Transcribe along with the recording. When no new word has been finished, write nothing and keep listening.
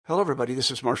Hello, everybody. This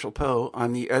is Marshall Poe.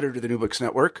 I'm the editor of the New Books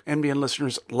Network. NBN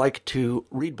listeners like to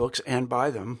read books and buy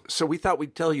them. So we thought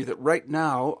we'd tell you that right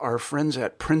now, our friends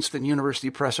at Princeton University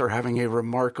Press are having a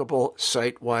remarkable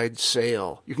site-wide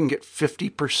sale. You can get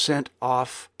 50%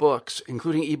 off books,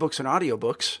 including ebooks and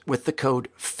audiobooks, with the code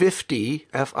 50,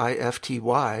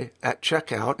 F-I-F-T-Y, at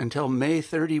checkout until May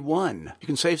 31. You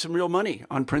can save some real money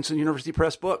on Princeton University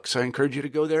Press books. I encourage you to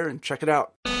go there and check it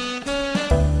out.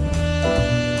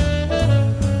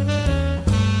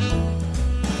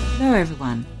 Hello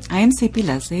everyone, I am C.P.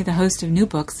 Leslie, the host of New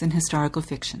Books in Historical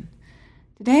Fiction.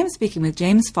 Today I'm speaking with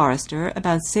James Forrester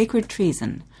about Sacred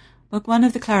Treason, Book 1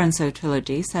 of the Clarenceux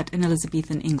trilogy set in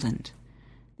Elizabethan England.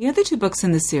 The other two books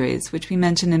in the series, which we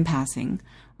mention in passing,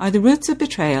 are The Roots of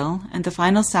Betrayal and The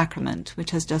Final Sacrament,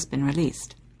 which has just been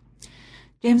released.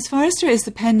 James Forrester is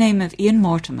the pen name of Ian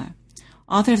Mortimer,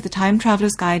 author of The Time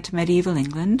Traveller's Guide to Medieval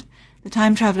England, The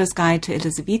Time Traveller's Guide to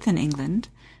Elizabethan England,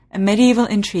 and Medieval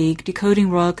Intrigue, Decoding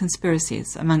Royal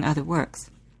Conspiracies, among other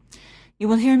works. You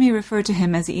will hear me refer to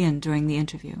him as Ian during the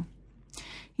interview.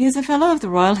 He is a Fellow of the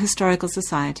Royal Historical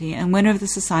Society and winner of the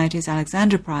Society's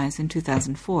Alexander Prize in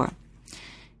 2004.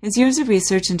 His years of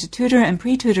research into Tudor and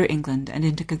pre-Tudor England and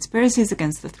into conspiracies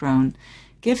against the throne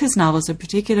give his novels a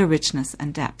particular richness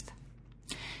and depth.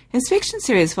 His fiction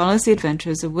series follows the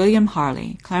adventures of William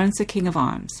Harley, Clarence King of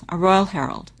Arms, a royal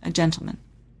herald, a gentleman.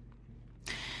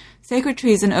 Sacred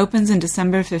Treason opens in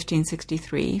December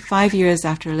 1563, 5 years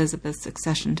after Elizabeth's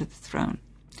accession to the throne.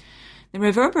 The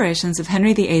reverberations of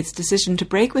Henry VIII's decision to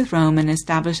break with Rome and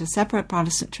establish a separate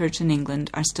Protestant church in England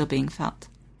are still being felt.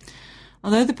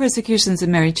 Although the persecutions of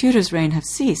Mary Tudor's reign have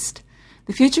ceased,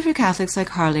 the future for Catholics like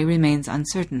Harley remains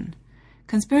uncertain.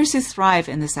 Conspiracies thrive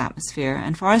in this atmosphere,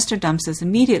 and Forrester dumps us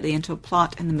immediately into a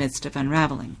plot in the midst of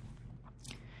unraveling.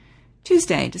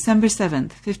 Tuesday, December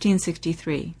 7th,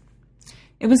 1563.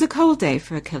 It was a cold day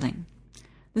for a killing.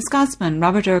 The Scotsman,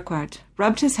 Robert Urquhart,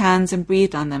 rubbed his hands and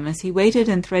breathed on them as he waited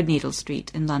in Threadneedle Street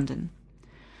in London.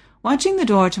 Watching the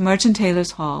door to Merchant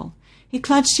Taylor's Hall, he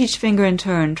clutched each finger in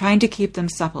turn, trying to keep them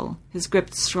supple, his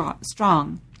grip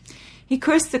strong. He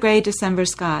cursed the grey December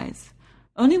skies.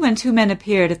 Only when two men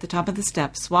appeared at the top of the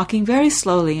steps, walking very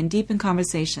slowly and deep in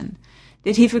conversation,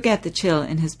 did he forget the chill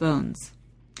in his bones.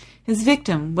 His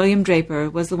victim, William Draper,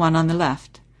 was the one on the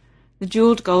left. The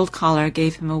jeweled gold collar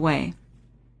gave him away.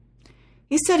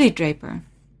 He studied Draper.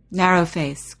 Narrow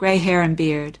face, grey hair and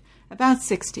beard, about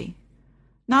 60.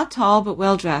 Not tall but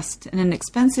well-dressed, in an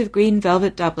expensive green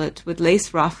velvet doublet with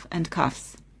lace ruff and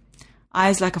cuffs.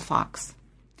 Eyes like a fox.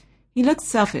 He looked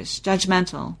selfish,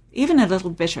 judgmental, even a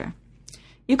little bitter.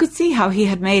 You could see how he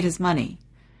had made his money,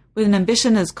 with an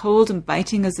ambition as cold and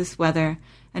biting as this weather,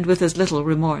 and with as little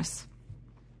remorse.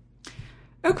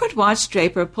 Urquhart watched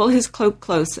Draper pull his cloak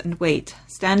close and wait,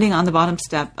 standing on the bottom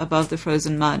step above the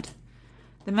frozen mud.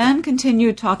 The man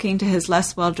continued talking to his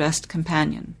less well-dressed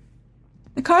companion.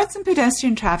 The carts and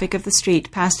pedestrian traffic of the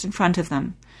street passed in front of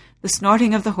them, the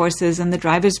snorting of the horses and the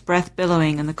driver's breath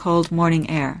billowing in the cold morning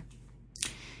air.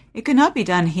 It could not be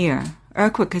done here.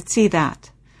 Urquhart could see that.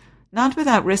 Not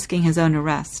without risking his own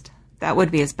arrest. That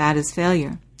would be as bad as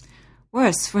failure.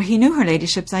 Worse, for he knew her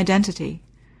ladyship's identity.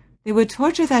 They would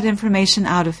torture that information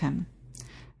out of him.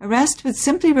 Arrest would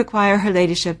simply require her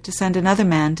ladyship to send another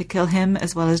man to kill him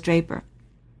as well as Draper.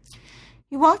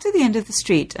 He walked to the end of the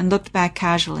street and looked back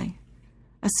casually.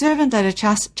 A servant led a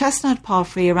chestnut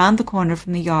palfrey around the corner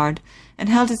from the yard and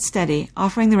held it steady,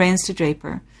 offering the reins to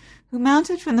Draper, who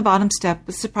mounted from the bottom step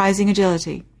with surprising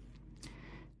agility.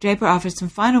 Draper offered some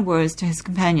final words to his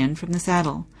companion from the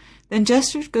saddle, then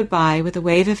gestured goodbye with a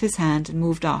wave of his hand and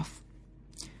moved off.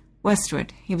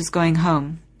 Westward, he was going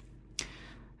home.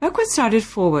 Urquhart started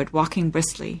forward, walking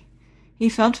briskly. He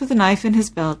felt for the knife in his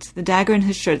belt, the dagger in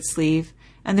his shirt sleeve,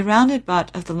 and the rounded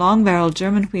butt of the long-barreled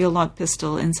German wheel-lock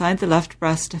pistol inside the left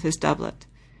breast of his doublet.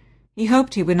 He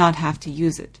hoped he would not have to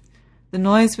use it. The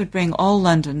noise would bring all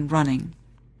London running.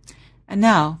 And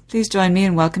now, please join me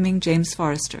in welcoming James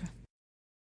Forrester.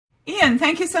 Ian,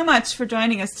 thank you so much for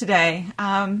joining us today.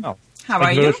 How are you?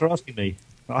 Thank you very much for asking me.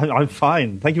 I'm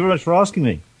fine. Thank you very much for asking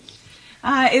me.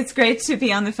 It's great to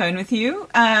be on the phone with you.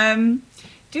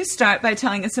 Do start by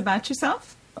telling us about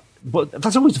yourself. Well,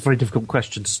 that's always a very difficult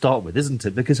question to start with, isn't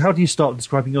it? Because how do you start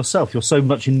describing yourself? You're so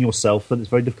much in yourself that it's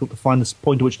very difficult to find this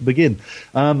point at which to begin.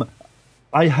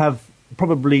 I have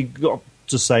probably got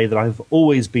to say that I've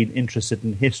always been interested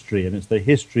in history, and it's the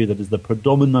history that is the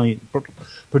predominant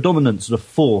sort of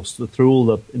force through all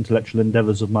the intellectual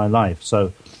endeavours of my life.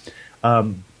 So I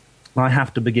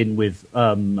have to begin with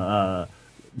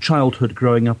childhood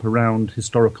growing up around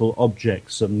historical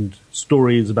objects and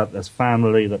stories about this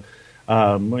family that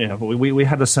We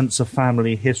had a sense of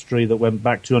family history that went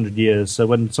back 200 years. So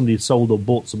when somebody sold or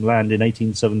bought some land in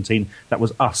 1817, that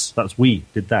was us. That's we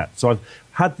did that. So I've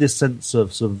had this sense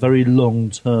of sort of very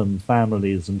long-term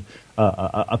families and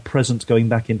a presence going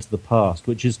back into the past,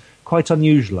 which is quite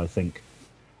unusual, I think.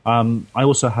 I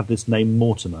also have this name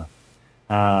Mortimer.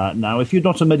 Now, if you're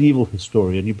not a medieval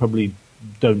historian, you probably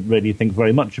don't really think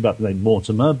very much about the name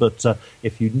Mortimer, but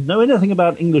if you know anything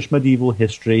about English medieval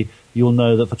history, you'll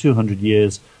know that for 200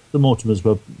 years the Mortimers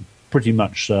were pretty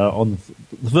much on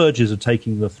the verges of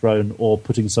taking the throne or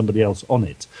putting somebody else on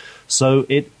it. So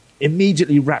it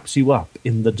immediately wraps you up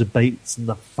in the debates and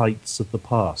the fights of the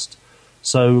past.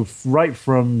 So right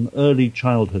from early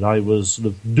childhood, I was sort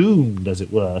of doomed, as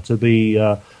it were, to be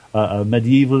a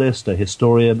medievalist, a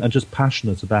historian, and just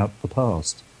passionate about the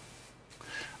past.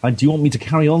 And do you want me to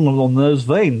carry on in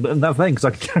that vein? Because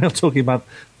I can carry on talking about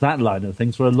that line of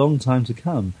things for a long time to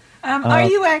come. Are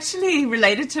you actually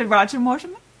related to Roger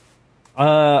Mortimer?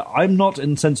 I'm not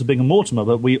in the sense of being a Mortimer,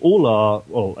 but we all are,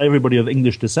 well, everybody of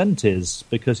English descent is,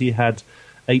 because he had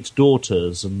 8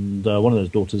 daughters, and one of those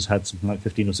daughters had something like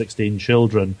 15 or 16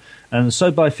 children. And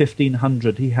so by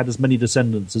 1500, he had as many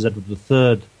descendants as Edward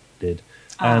III did.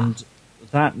 And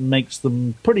that makes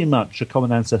them pretty much a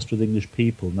common ancestor of the English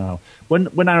people now.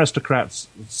 When aristocrats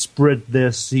spread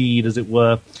their seed, as it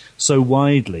were, so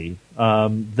widely,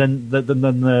 then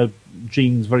their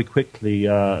genes very quickly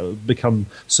become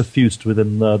suffused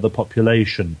within the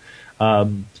population.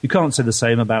 You can't say the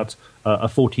same about a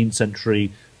 14th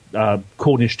century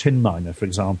Cornish tin miner, for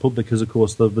example, because, of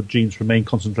course, the genes remain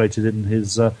concentrated in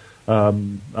his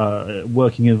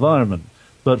working environment.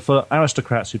 But for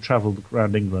aristocrats who travelled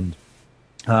around England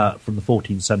from the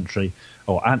 14th century,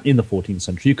 and in the 14th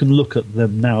century, you can look at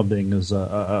them now being as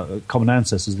common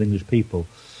ancestors of the English people.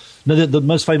 Now, the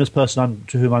most famous person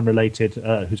to whom I'm related,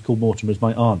 who's called Mortimer, is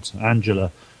my aunt,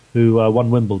 Angela, who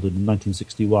won Wimbledon in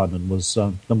 1961 and was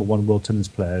number 1 world tennis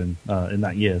player in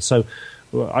that year. So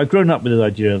I've grown up with the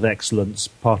idea of excellence,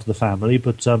 part of the family,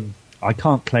 but I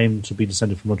can't claim to be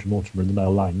descended from Roger Mortimer in the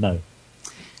male line, no.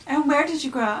 And where did you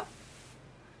grow up?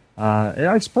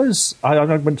 I suppose I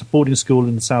went to boarding school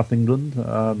in South England.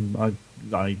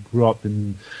 I grew up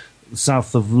in the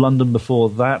south of London before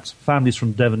that. Families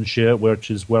from Devonshire,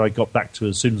 which is where I got back to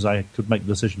as soon as I could make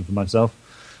the decision for myself.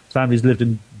 Families lived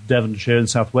in Devonshire in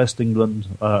southwest England,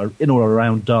 in or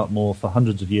around Dartmoor for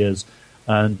hundreds of years,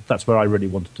 and that's where I really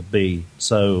wanted to be.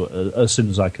 So as soon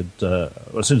as I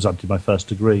did my first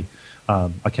degree,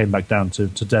 I came back down to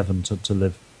Devon to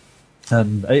live.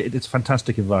 And it's a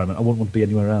fantastic environment. I wouldn't want to be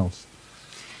anywhere else.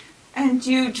 And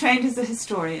you trained as a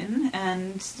historian,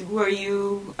 and were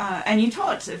you and you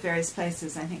taught at various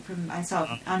places, I think, from myself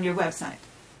on your website.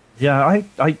 Yeah, I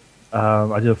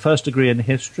did a first degree in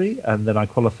history, and then I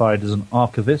qualified as an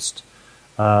archivist,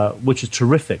 which is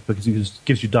terrific because it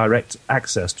gives you direct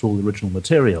access to all the original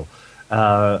material.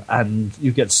 And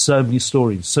you get so many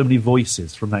stories, so many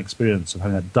voices from that experience of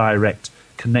having a direct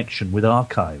connection with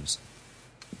archives.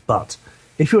 But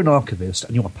if you're an archivist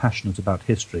and you're passionate about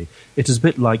history, it is a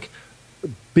bit like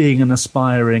being an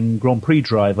aspiring Grand Prix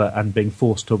driver and being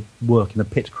forced to work in a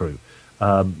pit crew.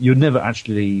 You're never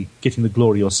actually getting the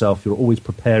glory yourself. You're always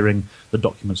preparing the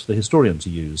documents for the historian to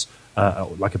use.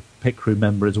 Like a pit crew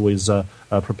member is always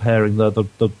preparing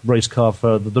the race car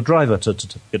for the driver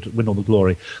to win all the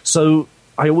glory. So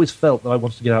I always felt that I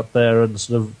wanted to get out there and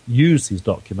sort of use these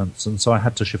documents, and so I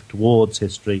had to shift towards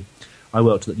history. I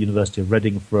worked at the University of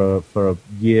Reading for a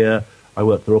year. I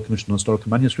worked at the Royal Commission on Historical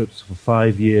Manuscripts for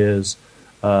 5 years.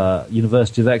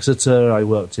 University of Exeter, I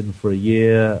worked in for a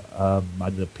year. I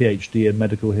did a PhD in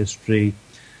medical history,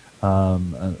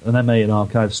 an MA in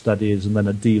archive studies, and then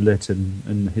a DLit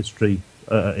in history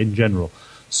in general.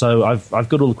 So I've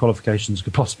got all the qualifications I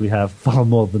could possibly have, far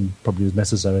more than probably is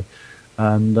necessary.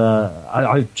 And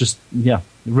I just,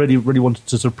 really wanted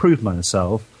to sort of prove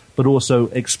myself, but also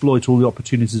exploit all the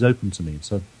opportunities open to me.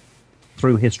 So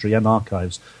through history and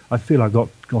archives, I feel I got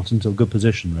into a good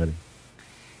position, really.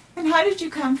 And how did you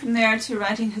come from there to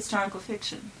writing historical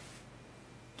fiction?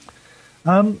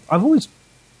 I've always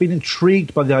been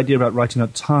intrigued by the idea about writing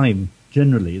about time,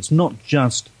 generally. It's not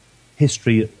just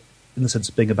history in the sense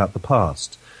of being about the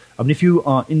past. I mean, if you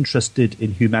are interested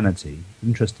in humanity,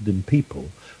 interested in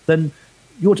people, then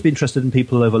you ought to be interested in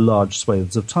people over large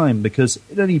swathes of time, because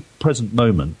at any present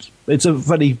moment, it's a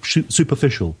very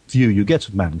superficial view you get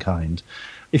of mankind.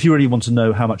 if you really want to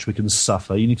know how much we can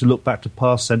suffer, you need to look back to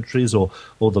past centuries or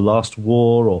the last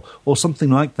war or something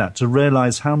like that to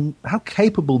realize how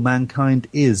capable mankind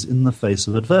is in the face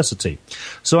of adversity.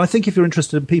 So I think if you're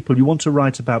interested in people, you want to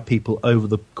write about people over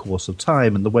the course of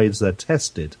time and the ways they're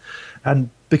tested. And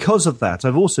because of that,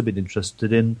 I've also been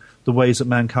interested in the ways that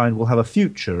mankind will have a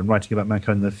future and writing about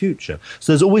mankind in the future.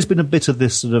 So there's always been a bit of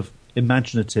this sort of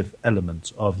imaginative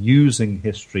element of using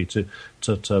history to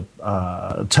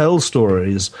tell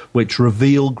stories which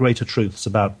reveal greater truths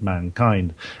about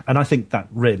mankind. And I think that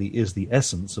really is the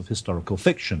essence of historical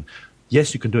fiction.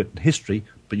 Yes, you can do it in history,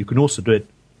 but you can also do it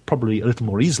probably a little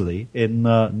more easily in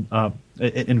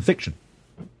fiction.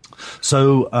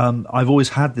 So I've always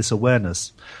had this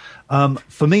awareness.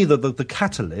 For me, the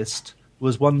catalyst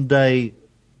was one day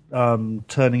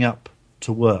turning up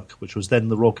to work, which was then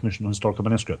the Royal Commission on Historical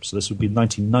Manuscripts. So this would be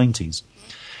 1990s.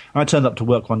 I turned up to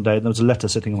work one day, and there was a letter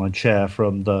sitting on my chair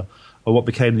from what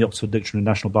became the Oxford Dictionary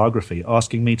National Biography,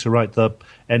 asking me to write the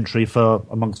entry for,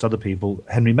 amongst other people,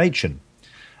 Henry Machin.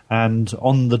 And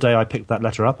on the day I picked that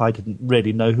letter up, I didn't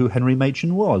really know who Henry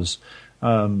Machin was.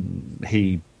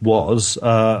 He was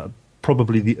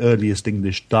probably the earliest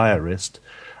English diarist,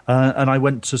 and I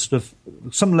went to sort of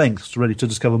some lengths really to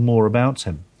discover more about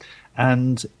him.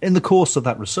 And in the course of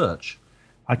that research,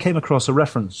 I came across a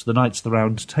reference to the Knights of the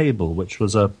Round Table, which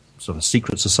was a sort of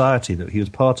secret society that he was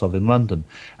part of in London.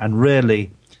 And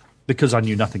really, because I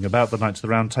knew nothing about the Knights of the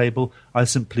Round Table, I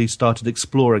simply started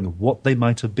exploring what they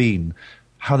might have been,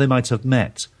 how they might have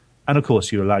met. And of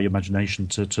course, you allow your imagination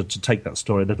to take that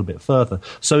story a little bit further.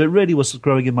 So it really was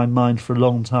growing in my mind for a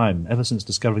long time, ever since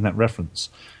discovering that reference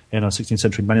in a 16th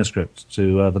century manuscript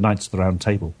to the Knights of the Round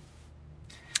Table.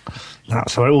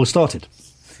 That's how it all started.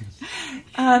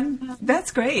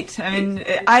 That's great. I mean,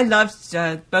 I loved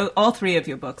all three of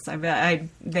your books.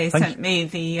 They sent me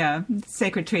the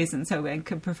Sacred Treason so I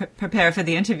could prepare for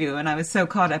the interview, and I was so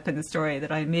caught up in the story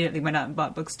that I immediately went out and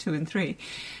bought books 2 and 3.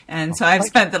 And so I've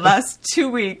spent the last 2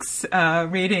 weeks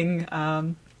reading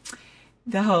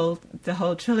the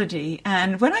whole trilogy.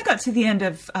 And when I got to the end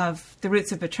of The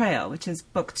Roots of Betrayal, which is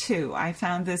book 2, I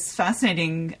found this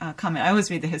fascinating comment. I always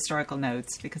read the historical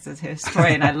notes because as a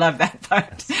historian, I love that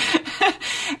part.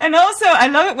 And also, I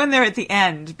love it when they're at the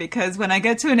end, because when I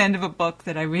get to an end of a book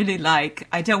that I really like,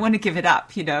 I don't want to give it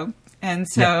up, you know? And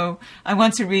so I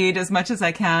want to read as much as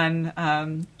I can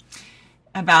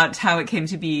about how it came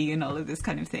to be and all of this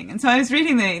kind of thing. And so I was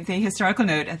reading the historical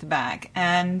note at the back,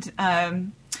 and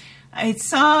I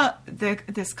saw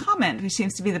this comment, which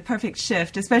seems to be the perfect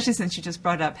shift, especially since you just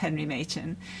brought up Henry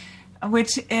Machin,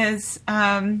 which is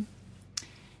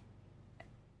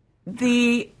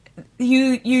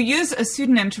you use a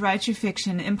pseudonym to write your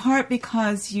fiction in part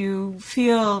because you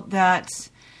feel that.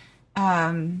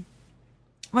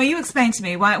 Well, you explain to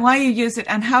me why you use it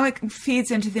and how it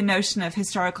feeds into the notion of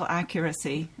historical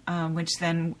accuracy, which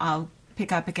then I'll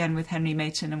pick up again with Henry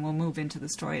Machin, and we'll move into the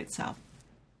story itself.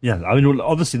 Yeah, I mean,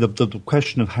 obviously the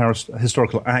question of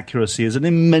historical accuracy is an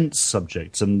immense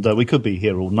subject, and we could be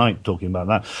here all night talking about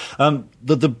that.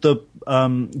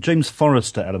 The James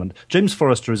Forrester element. James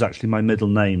Forrester is actually my middle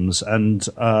names, and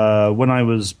when I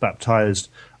was baptised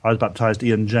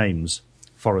Ian James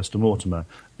Forrester Mortimer,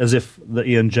 as if the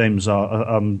Ian James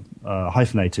are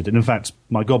hyphenated. And in fact,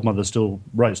 my godmother still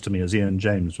writes to me as Ian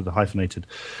James with a hyphenated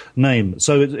name.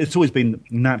 So it's always been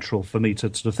natural for me to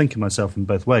sort of think of myself in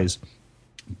both ways.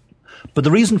 But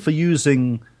the reason for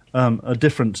using a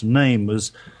different name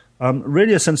was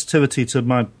really a sensitivity to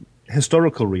my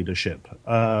historical readership.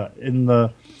 In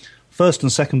the first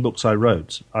and second books I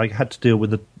wrote, I had to deal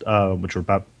with which were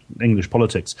about English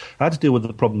politics. I had to deal with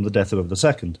the problem of the death of Edward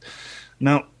II.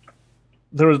 Now,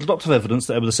 there is lots of evidence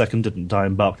that Edward II didn't die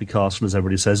in Berkeley Castle, as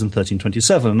everybody says, in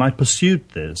 1327, and I pursued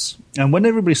this. And when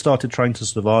everybody started trying to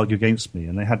sort of argue against me,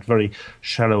 and they had very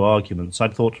shallow arguments, I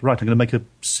thought, right, I'm going to make a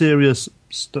serious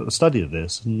study of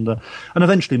this. And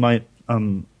eventually my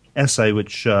essay,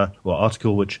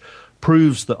 article, which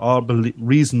proves that our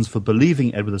reasons for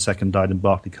believing Edward II died in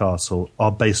Berkeley Castle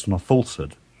are based on a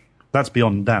falsehood. That's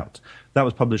beyond doubt. That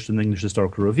was published in the English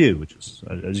Historical Review, which is,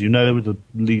 as you know, the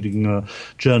leading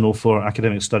journal for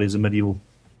academic studies in medieval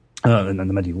in the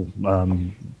medieval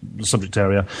subject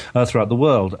area throughout the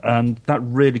world. And that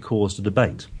really caused a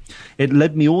debate. It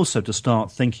led me also to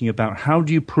start thinking about how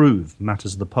do you prove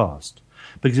matters of the past?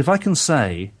 Because if I can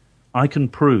say I can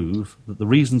prove that the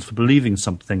reasons for believing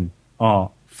something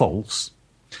are false,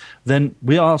 then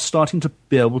we are starting to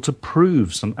be able to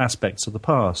prove some aspects of the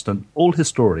past. And all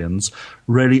historians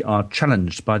really are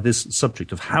challenged by this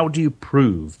subject of how do you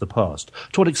prove the past?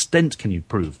 To what extent can you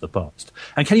prove the past?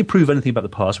 And can you prove anything about the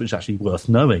past which is actually worth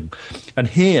knowing? And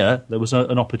here there was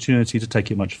an opportunity to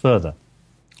take it much further.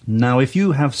 Now, if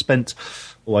you have spent,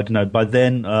 I don't know, by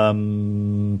then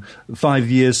 5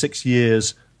 years, 6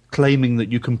 years, claiming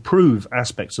that you can prove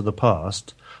aspects of the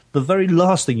past, the very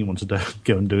last thing you want to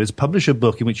go and do is publish a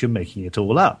book in which you're making it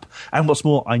all up. And what's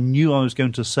more, I knew I was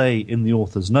going to say in the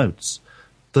author's notes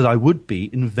that I would be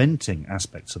inventing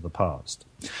aspects of the past.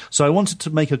 So I wanted to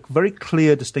make a very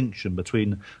clear distinction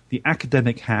between the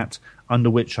academic hat under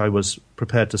which I was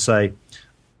prepared to say,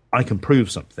 I can prove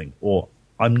something, or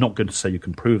I'm not going to say you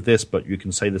can prove this, but you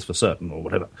can say this for certain, or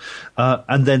whatever.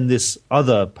 And then this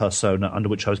other persona under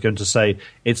which I was going to say,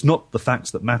 it's not the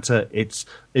facts that matter, it's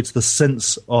the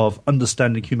sense of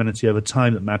understanding humanity over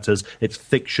time that matters. It's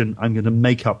fiction. I'm going to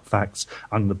make up facts.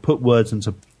 I'm going to put words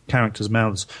into characters'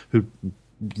 mouths who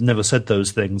never said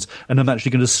those things, and I'm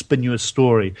actually going to spin you a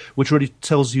story which really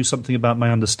tells you something about my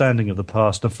understanding of the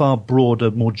past in a far broader,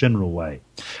 more general way.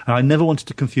 And I never wanted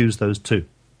to confuse those two.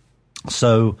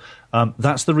 So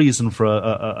that's the reason for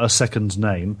a second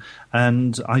name,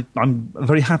 and I'm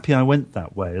very happy I went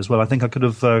that way as well. I think I could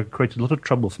have created a lot of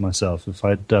trouble for myself if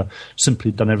I'd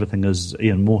simply done everything as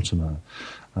Ian Mortimer.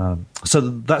 So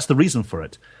that's the reason for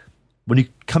it. When you're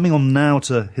coming on now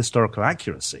to historical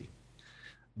accuracy,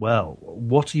 well,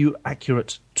 what are you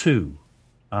accurate to?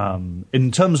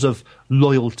 In terms of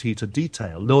loyalty to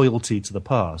detail, loyalty to the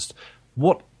past,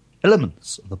 what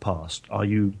elements of the past are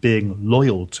you being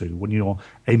loyal to when you're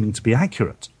aiming to be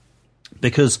accurate?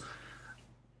 Because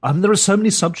there are so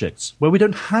many subjects where we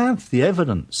don't have the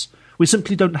evidence. We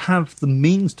simply don't have the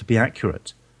means to be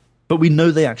accurate, but we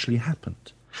know they actually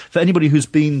happened. For anybody who's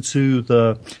been to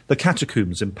the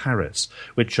catacombs in Paris,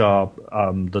 which are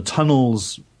the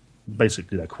tunnels,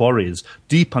 basically they're quarries,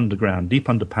 deep underground, deep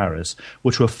under Paris,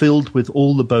 which were filled with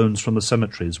all the bones from the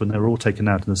cemeteries when they were all taken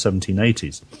out in the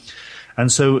 1780s. And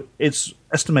so it's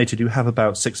estimated you have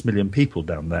about 6 million people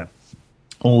down there,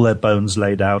 all their bones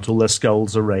laid out, all their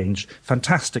skulls arranged,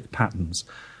 fantastic patterns.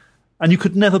 And you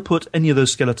could never put any of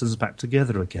those skeletons back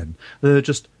together again. They're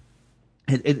just,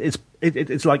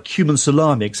 it's like human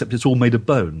salami, except it's all made of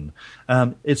bone.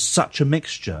 It's such a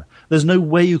mixture. There's no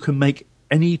way you can make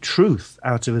any truth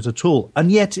out of it at all.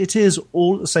 And yet it is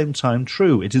all at the same time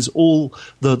true. It is all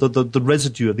the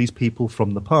residue of these people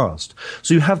from the past.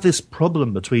 So you have this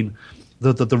problem between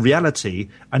the reality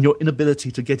and your inability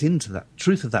to get into that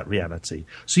truth of that reality.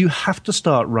 So you have to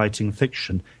start writing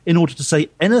fiction in order to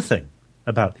say anything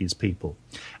about these people.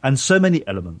 And so many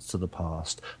elements to the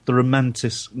past, the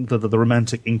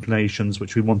romantic inclinations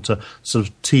which we want to sort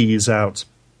of tease out,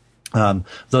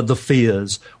 the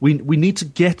fears. We need to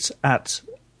get at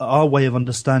our way of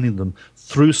understanding them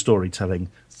through storytelling,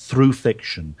 through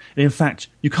fiction. And in fact,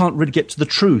 you can't really get to the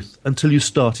truth until you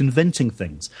start inventing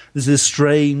things. There's this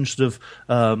strange sort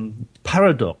of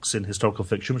paradox in historical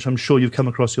fiction, which I'm sure you've come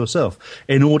across yourself.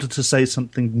 In order to say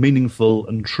something meaningful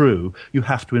and true, you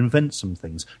have to invent some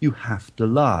things. You have to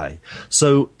lie.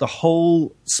 So the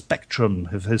whole spectrum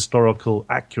of historical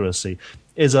accuracy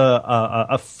is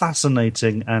a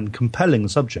fascinating and compelling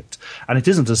subject. And it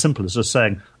isn't as simple as just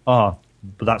saying,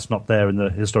 but that's not there in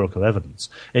the historical evidence.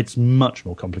 It's much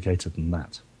more complicated than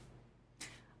that.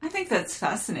 I think that's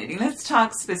fascinating. Let's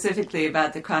talk specifically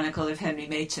about the Chronicle of Henry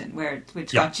Machen,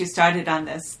 which got you started on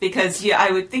this, because I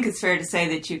would think it's fair to say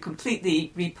that you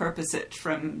completely repurpose it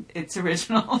from its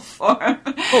original form.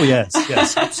 Oh, yes,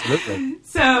 absolutely.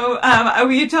 So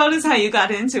you told us how you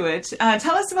got into it.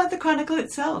 Tell us about the Chronicle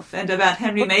itself and about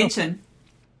Henry Machen.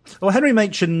 Well, Henry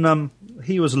Machen,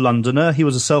 he was a Londoner. He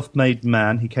was a self-made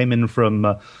man. He came in from,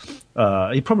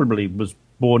 he probably was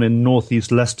born in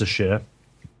northeast Leicestershire.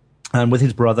 And with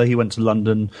his brother, he went to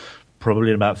London probably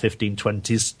in about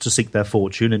 1520s to seek their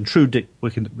fortune in true Dick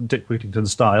Whittington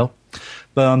style.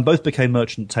 Both became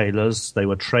merchant tailors. They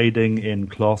were trading in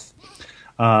cloth.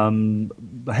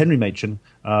 Henry Machen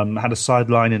had a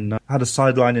sideline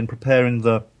in preparing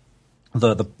the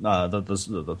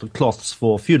cloths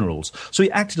for funerals. So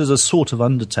he acted as a sort of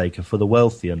undertaker for the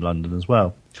wealthy in London as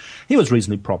well. He was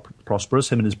reasonably prosperous.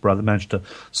 Him and his brother managed to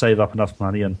save up enough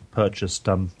money and purchased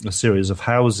a series of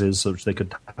houses which they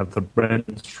could have the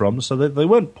rent from. So they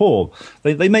weren't poor.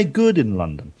 They made good in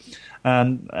London.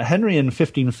 And Henry in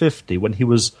 1550, when he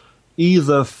was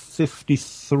either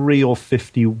 53 or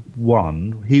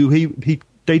 51, he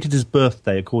dated his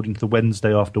birthday according to the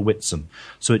Wednesday after Whitsun,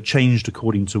 so it changed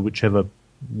according to whichever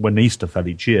when Easter fell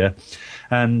each year.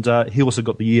 And he also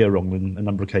got the year wrong in a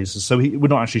number of cases. So we're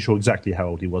not actually sure exactly how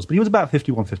old he was, but he was about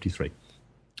 51, 53.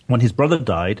 When his brother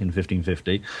died in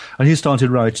 1550, and he started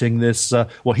writing this,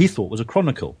 what he thought was a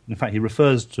chronicle. In fact, he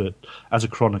refers to it as a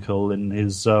chronicle in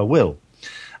his will.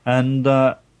 And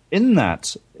in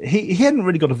that, he hadn't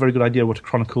really got a very good idea what a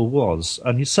chronicle was,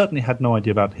 and he certainly had no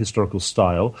idea about historical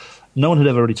style. No one had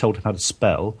ever really told him how to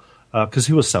spell, because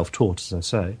he was self-taught, as I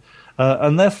say.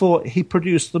 And therefore, he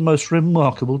produced the most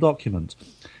remarkable document.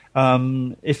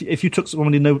 If you took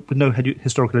somebody with no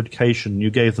historical education,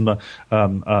 you gave them a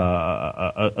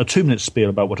 2-minute spiel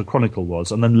about what a chronicle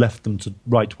was, and then left them to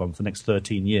write one for the next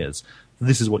 13 years,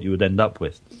 this is what you would end up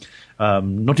with.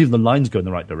 Not even the lines go in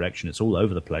the right direction; it's all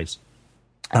over the place.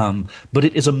 But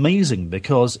it is amazing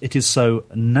because it is so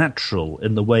natural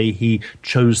in the way he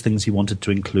chose things he wanted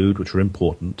to include, which were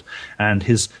important, and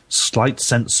his slight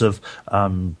sense of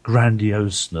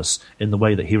grandioseness in the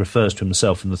way that he refers to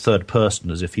himself in the third person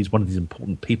as if he's one of these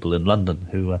important people in London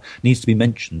who needs to be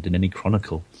mentioned in any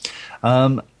chronicle.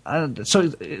 And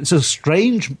so it's a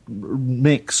strange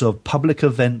mix of public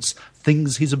events,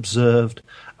 things he's observed,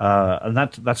 and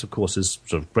that, of course, is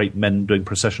sort of great men doing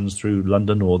processions through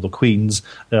London, or the Queens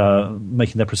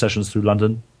making their processions through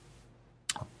London.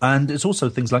 And it's also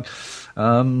things like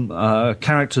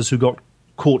characters who got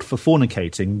caught for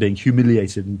fornicating, being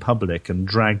humiliated in public and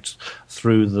dragged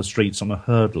through the streets on a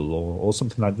hurdle or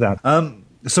something like that.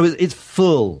 So it's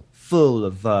full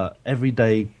of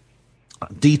everyday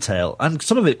detail, and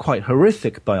some of it quite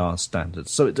horrific by our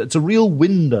standards. So it's a real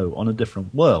window on a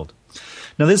different world.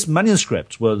 Now, this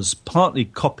manuscript was partly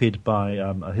copied by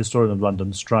a historian of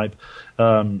London, Strype,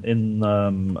 in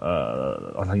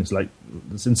I think it's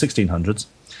in 1600s,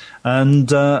 and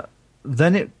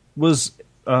then it was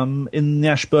in the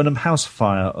Ashburnham house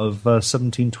fire of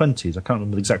 1720s. I can't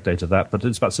remember the exact date of that, but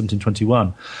it's about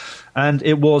 1721. And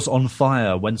it was on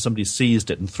fire when somebody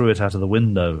seized it and threw it out of the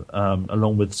window,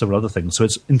 along with several other things. So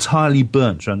it's entirely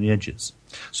burnt around the edges.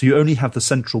 So you only have the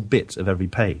central bit of every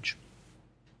page.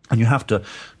 And you have to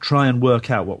try and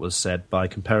work out what was said by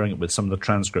comparing it with some of the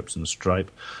transcripts in Strype,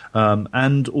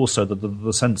 and also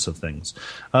the sense of things.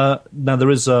 Now, there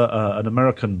is an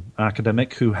American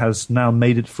academic who has now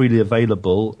made it freely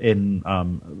available in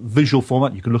visual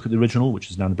format. You can look at the original,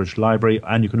 which is now in the British Library,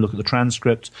 and you can look at the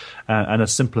transcript and a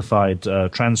simplified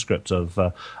transcript of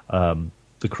the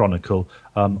Chronicle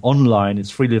online.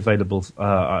 It's freely available.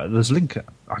 There's a link.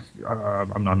 I can't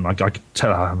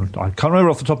remember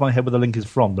off the top of my head where the link is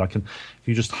from, but if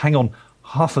you just hang on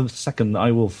half a second,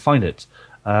 I will find it,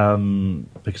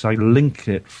 because I link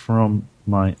it from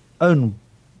my own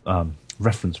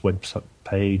reference website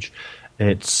page.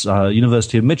 It's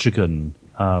University of Michigan,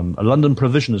 a London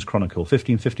Provisioners Chronicle,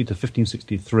 1550 to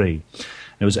 1563.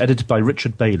 It was edited by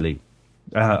Richard Bailey.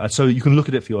 So you can look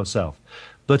at it for yourself.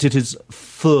 But it is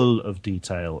full of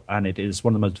detail, and it is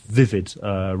one of the most vivid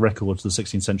records of the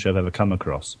 16th century I've ever come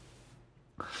across.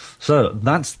 So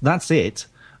that's it.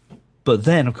 But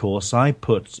then, of course, I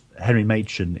put Henry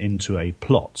Machin into a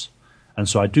plot. And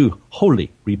so I do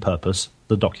wholly repurpose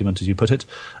the document, as you put it,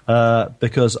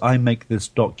 because I make this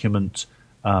document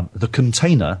the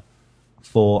container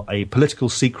for a political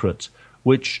secret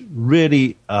which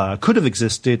really could have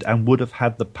existed and would have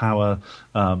had the power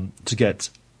to get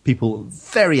people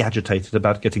very agitated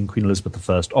about getting Queen Elizabeth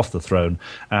I off the throne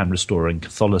and restoring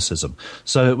Catholicism.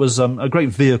 So it was a great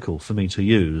vehicle for me to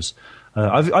use.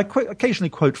 I occasionally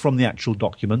quote from the actual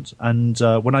document, and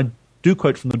when I do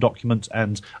quote from the document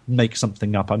and make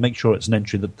something up, I make sure it's an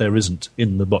entry that there isn't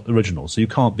in the original, so you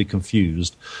can't be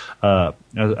confused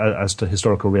as to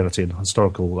historical reality and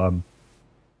historical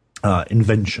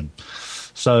invention.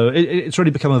 So it's really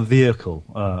become a vehicle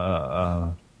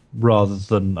rather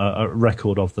than a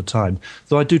record of the time.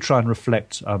 Though I do try and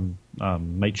reflect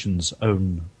Machin's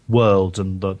own world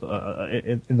and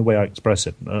in the way I express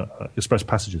it, express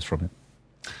passages from it.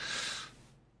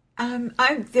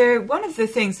 One of the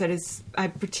things that I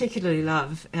particularly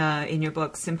love in your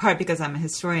books, in part because I'm a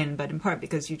historian, but in part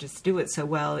because you just do it so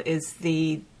well, is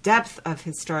the depth of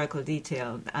historical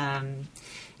detail.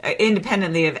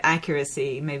 Independently of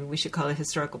accuracy, maybe we should call it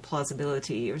historical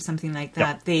plausibility or something like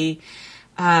that. Yep.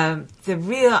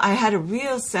 I had a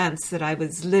real sense that I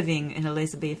was living in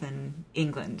Elizabethan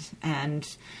England, and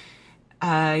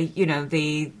at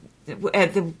the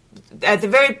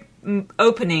very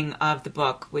opening of the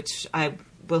book, which I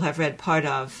will have read part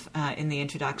of in the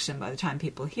introduction by the time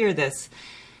people hear this,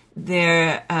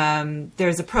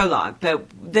 there's a prologue, but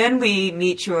then we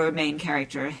meet your main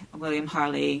character, William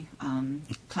Harley,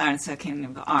 Clarence, King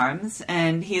of Arms,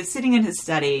 and he is sitting in his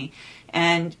study.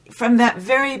 And from that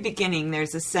very beginning,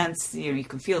 there's a sense, you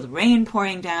can feel the rain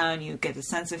pouring down, you get a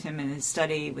sense of him in his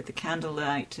study with the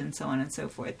candlelight and so on and so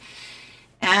forth.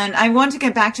 And I want to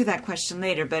get back to that question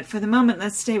later, but for the moment,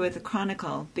 let's stay with the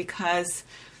chronicle, because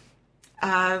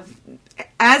as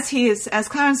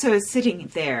Clarenceau is sitting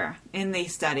there in the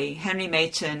study, Henry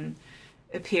Machen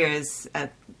appears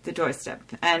at the doorstep.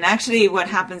 And actually what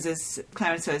happens is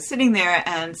Clarenceau is sitting there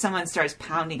and someone starts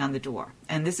pounding on the door.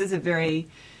 And this is a very,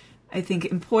 I think,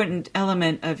 important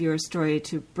element of your story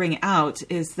to bring out,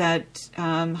 is that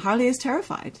Harley is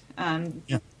terrified. And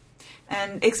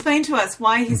explain to us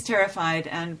why he's terrified,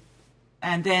 and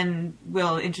then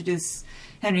we'll introduce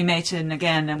Henry Machen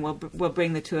again, and we'll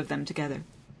bring the two of them together.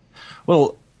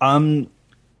 Well,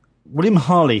 William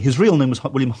Harley, his real name was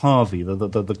William Harvey, the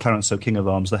Clarenceau King of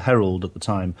Arms, the herald at the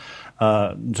time,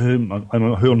 on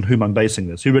whom I'm basing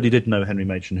this. Who really did know Henry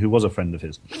Machen, who was a friend of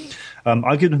his.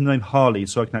 I've given him the name Harley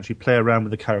so I can actually play around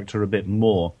with the character a bit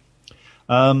more.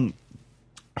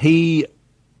 He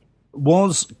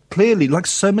was clearly, like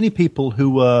so many people who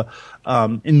were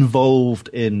involved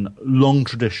in long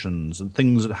traditions and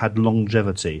things that had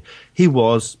longevity, he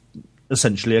was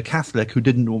essentially a Catholic who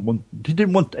didn't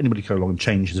want anybody to go along and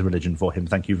change his religion for him.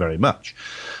 Thank you very much.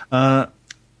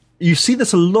 You see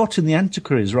this a lot in the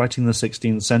antiquaries writing in the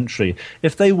 16th century.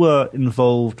 If they were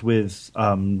involved with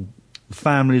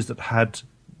families that had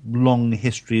long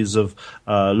histories of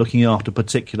looking after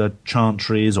particular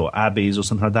chantries or abbeys or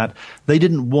something like that, they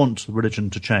didn't want the religion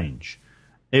to change.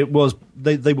 It was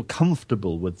they were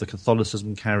comfortable with the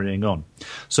Catholicism carrying on.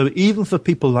 So even for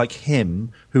people like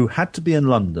him, who had to be in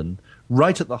London,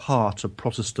 right at the heart of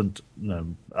Protestant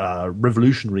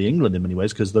revolutionary England in many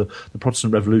ways, because the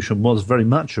Protestant Revolution was very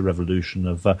much a revolution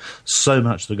of so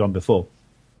much that had gone before.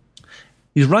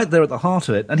 He's right there at the heart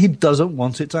of it, and he doesn't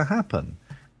want it to happen.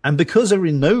 And because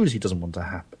everybody knows he doesn't want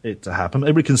it to happen,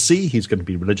 everybody can see he's going to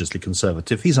be religiously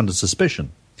conservative, he's under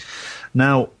suspicion.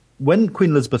 Now, when Queen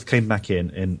Elizabeth came back in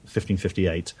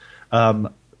 1558,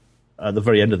 at the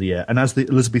very end of the year, and as the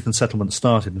Elizabethan settlement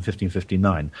started in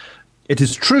 1559, it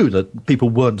is true that people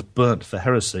weren't burnt for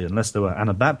heresy unless they were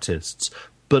Anabaptists,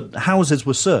 but houses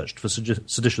were searched for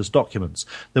seditious documents.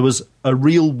 There was a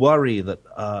real worry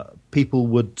that people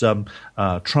would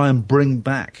try and bring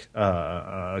back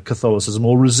Catholicism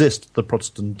or resist the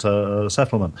Protestant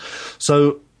settlement.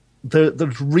 So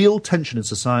there's real tension in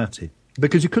society,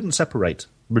 because you couldn't separate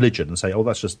religion and say, oh,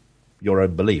 that's just your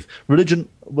own belief. Religion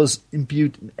was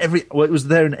imbued in it was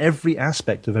there in every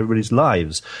aspect of everybody's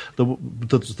lives.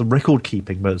 The record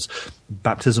keeping, was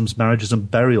baptisms, marriages, and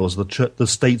burials, the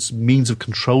state's means of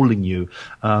controlling you.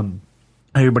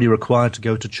 Everybody required to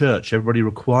go to church. Everybody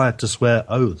required to swear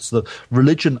oaths. The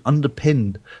religion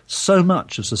underpinned so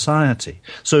much of society.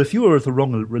 So if you were of the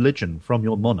wrong religion from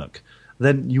your monarch,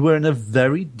 then you were in a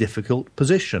very difficult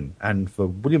position. And for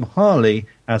William Harley,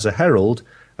 as a herald,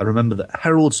 and remember that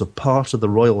heralds are part of the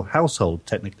royal household,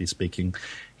 technically speaking,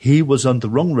 he was under the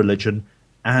wrong religion,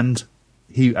 and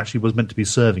he actually was meant to be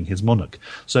serving his monarch.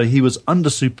 So he was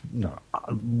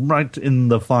right in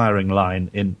the firing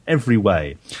line in every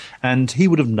way. And he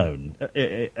would have known,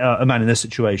 a man in this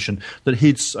situation, that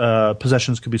his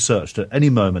possessions could be searched at any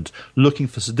moment, looking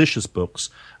for seditious books.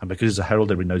 And because he's a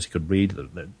herald, everybody knows he could read,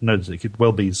 knows that he could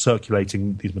well be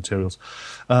circulating these materials.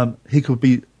 He could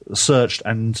be searched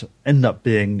and end up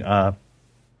being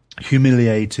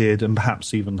humiliated and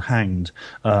perhaps even hanged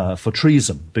for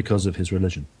treason because of his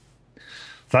religion.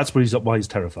 That's why he's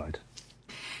terrified.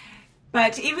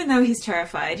 But even though he's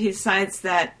terrified, he decides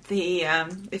that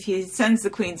if he sends the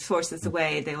Queen's forces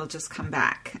away, they will just come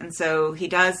back. And so he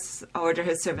does order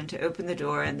his servant to open the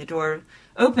door, and the door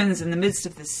opens in the midst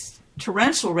of this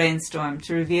torrential rainstorm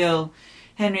to reveal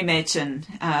Henry Machen.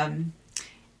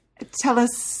 Tell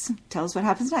us what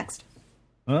happens next.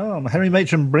 Well, Henry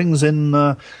Machen brings in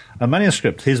a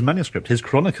manuscript, his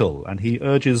chronicle, and he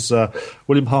urges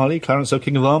William Harley, Clarenceau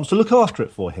King of Arms, to look after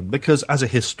it for him, because as a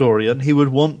historian he would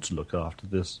want to look after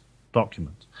this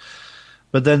document.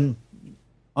 But then,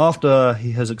 after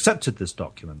he has accepted this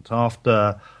document,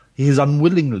 after he has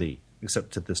unwillingly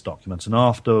accepted this document, and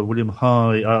after William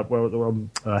Harley,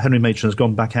 Henry Machen has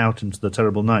gone back out into the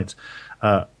terrible night,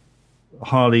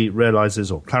 Harley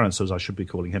realizes, or Clarenceau as I should be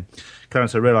calling him,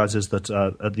 Clarenceau realizes that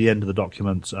at the end of the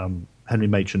document, Henry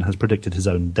Machen has predicted his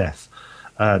own death,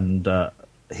 and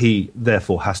he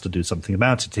therefore has to do something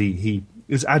about it. He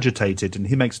is agitated, and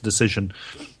he makes a decision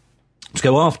to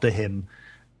go after him.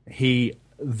 He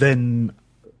then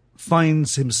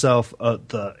finds himself at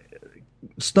the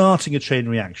starting a chain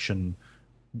reaction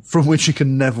from which he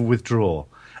can never withdraw.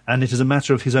 And it is a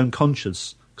matter of his own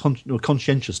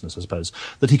conscientiousness, I suppose,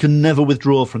 that he can never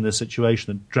withdraw from this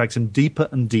situation. It drags him deeper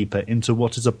and deeper into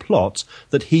what is a plot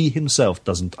that he himself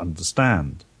doesn't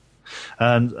understand.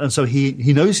 And so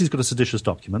he knows he's got a seditious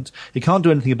document. He can't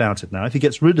do anything about it now. If he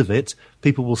gets rid of it,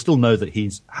 people will still know that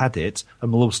he's had it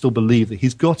and will still believe that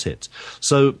he's got it.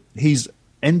 So he's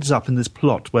ends up in this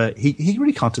plot where he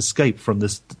really can't escape from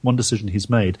this one decision he's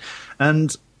made.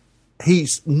 And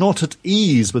he's not at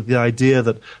ease with the idea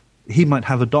that he might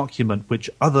have a document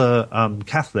which other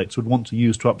Catholics would want to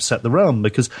use to upset the realm,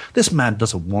 because this man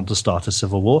doesn't want to start a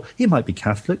civil war. He might be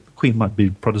Catholic, the Queen might be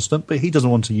Protestant, but he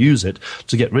doesn't want to use it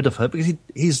to get rid of her because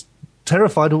he's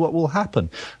terrified of what will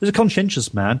happen. There's a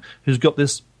conscientious man who's got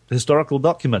this historical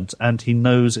document, and he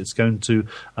knows it's going to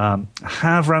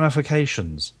have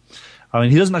ramifications. I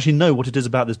mean, he doesn't actually know what it is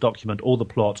about this document or the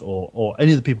plot or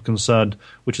any of the people concerned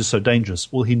which is so dangerous.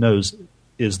 All he knows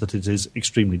is that it is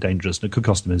extremely dangerous and it could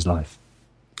cost him his life.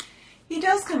 He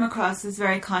does come across as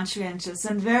very conscientious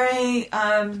and very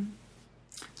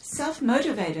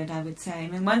self-motivated, I would say. I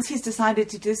mean, once he's decided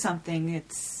to do something,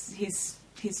 he's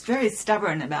very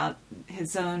stubborn about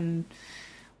his own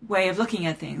way of looking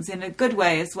at things, in a good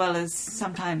way as well as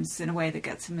sometimes in a way that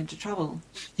gets him into trouble.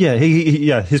 Yeah,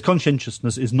 his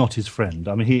conscientiousness is not his friend.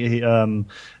 I mean,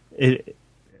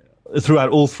 throughout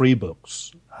all three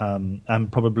books,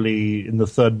 and probably in the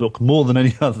third book more than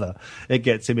any other, it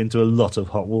gets him into a lot of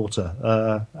hot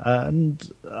water.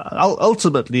 And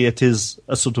ultimately it is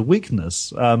a sort of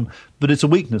weakness, but it's a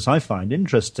weakness I find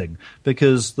interesting,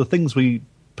 because the things we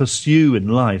pursue in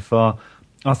life are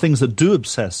things that do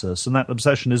obsess us, and that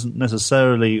obsession isn't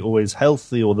necessarily always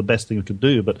healthy or the best thing we could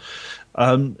do, but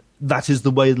that is the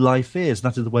way life is,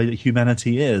 that is the way that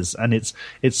humanity is, and it's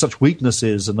such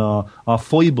weaknesses and our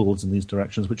foibles in these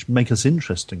directions which make us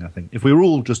interesting, I think. If we were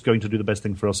all just going to do the best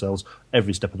thing for ourselves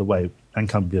every step of the way,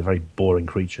 mankind would be a very boring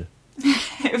creature.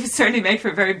 It would certainly make for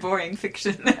very boring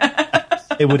fiction.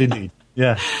 It would indeed,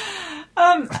 yeah.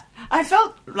 I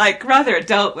felt like rather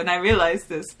adult when I realized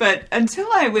this, but until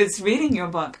I was reading your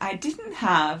book, I didn't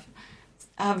have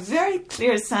a very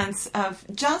clear sense of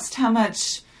just how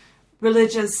much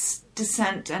religious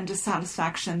dissent and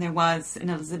dissatisfaction there was in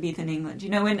Elizabethan England. You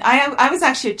know, when I was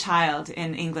actually a child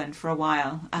in England for a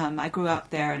while. I grew up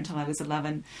there until I was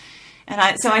 11.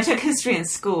 And so I took history in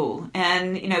school.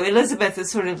 And, you know, Elizabeth is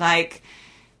sort of like,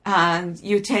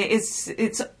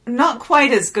 it's not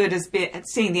quite as good as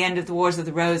seeing the end of the Wars of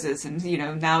the Roses, and you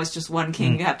know, now it's just one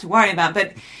king you have to worry about.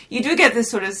 But you do get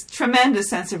this sort of tremendous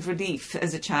sense of relief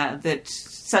as a child that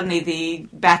suddenly the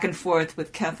back and forth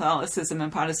with Catholicism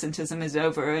and Protestantism is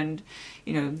over, and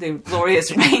you know, the glorious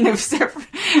reign of Sir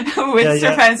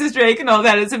Francis Drake and all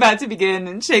that is about to begin,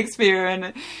 and Shakespeare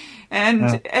and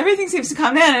everything seems to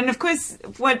come in. And of course,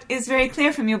 what is very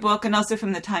clear from your book and also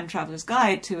from the Time Traveller's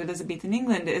Guide to Elizabethan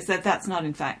England is that that's not,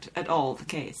 in fact, at all the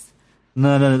case.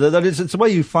 No. It's the way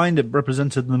you find it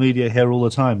represented in the media here all the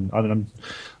time. I mean, I'm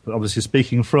obviously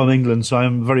speaking from England, so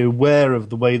I'm very aware of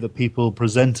the way that people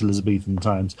present Elizabethan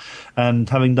times. And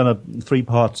having done a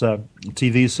 3-part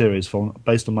TV series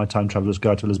based on my Time Traveller's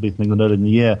Guide to Elizabethan England earlier in the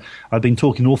year, I've been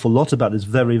talking an awful lot about this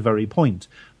very, very point.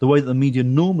 The way that the media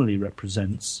normally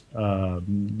represents the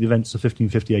events of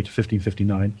 1558 to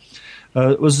 1559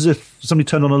 was as if somebody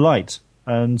turned on a light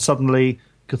and suddenly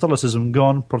Catholicism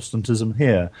gone, Protestantism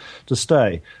here to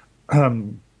stay.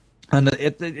 And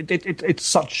it's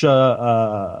such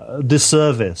a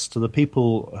disservice to the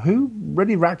people who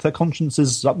really racked their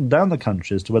consciences up and down the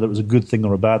country as to whether it was a good thing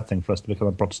or a bad thing for us to become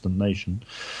a Protestant nation.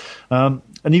 And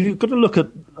you've got to look at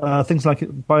things like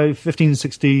by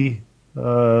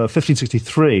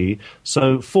 1563,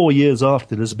 so 4 years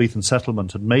after the Elizabethan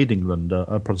settlement had made England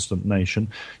a Protestant nation,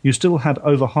 you still had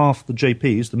over half the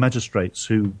JPs, the magistrates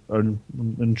who are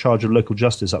in charge of local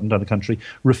justice up and down the country,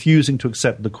 refusing to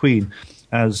accept the Queen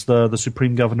as the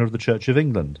supreme governor of the Church of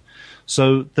England.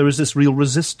 So there is this real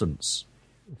resistance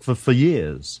for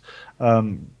years.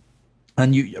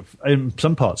 And you, in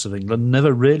some parts of England,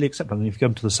 never really accept. I mean, if you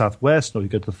go to the southwest or you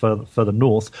go to the further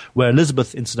north, where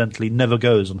Elizabeth, incidentally, never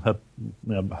goes on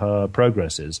her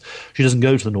progresses. She doesn't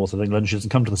go to the north of England. She doesn't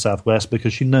come to the southwest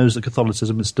because she knows that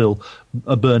Catholicism is still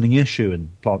a burning issue in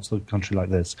parts of the country like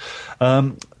this.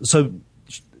 So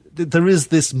there is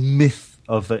this myth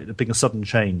of it being a sudden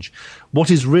change. What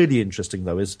is really interesting,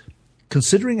 though, is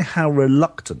considering how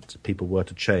reluctant people were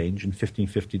to change in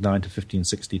 1559 to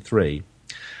 1563,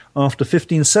 After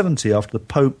 1570, after the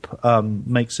Pope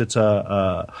makes it,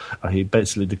 he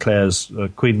basically declares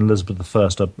Queen Elizabeth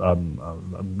I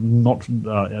not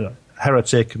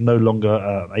heretic, no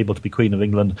longer able to be Queen of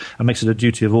England, and makes it a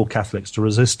duty of all Catholics to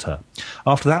resist her.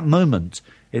 After that moment,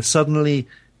 it suddenly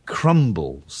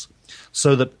crumbles,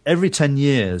 so that every 10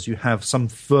 years you have some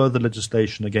further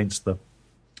legislation against the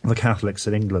Catholics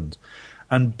in England.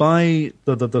 And by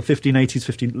the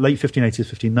 1580s, late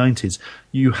 1580s, 1590s,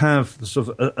 you have sort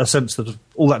of a sense that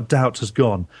all that doubt has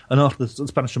gone. And after the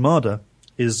Spanish Armada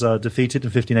is defeated in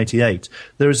 1588,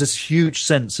 there is this huge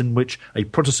sense in which a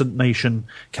Protestant nation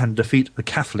can defeat a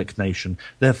Catholic nation.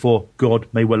 Therefore, God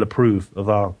may well approve of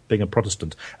our being a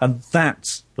Protestant. And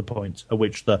that's the point at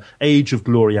which the Age of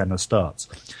Gloriana starts.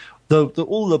 All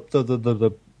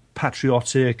the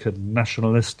patriotic and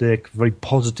nationalistic, very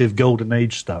positive Golden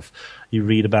Age stuff you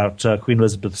read about Queen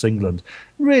Elizabeth's England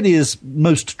really is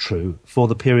most true for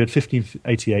the period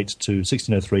 1588 to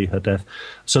 1603, her death.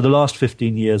 So the last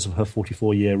 15 years of her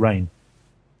 44-year reign.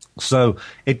 So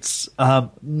it's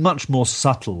much more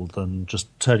subtle than just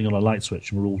turning on a light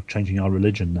switch and we're all changing our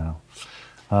religion now.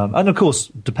 And of course,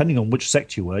 depending on which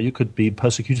sect you were, you could be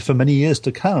persecuted for many years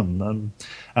to come.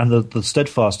 And the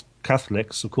steadfast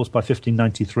Catholics, of course, by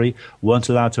 1593, weren't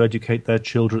allowed to educate their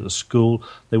children at the school.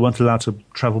 They weren't allowed to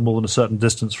travel more than a certain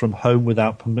distance from home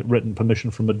without written permission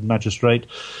from a magistrate.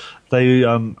 They,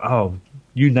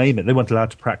 you name it, they weren't allowed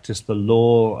to practice the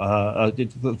law.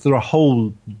 There are a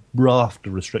whole raft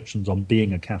of restrictions on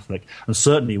being a Catholic, and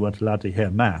certainly you weren't allowed to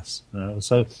hear Mass. It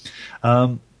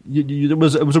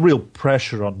was a real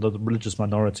pressure on the religious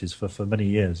minorities for many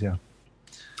years, yeah.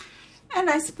 And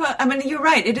I suppose, you're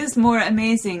right, it is more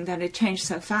amazing that it changed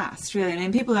so fast, really. I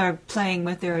mean, people are playing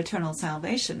with their eternal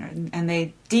salvation, and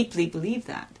they deeply believe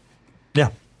that. Yeah.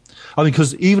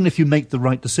 Because even if you make the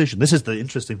right decision, this is the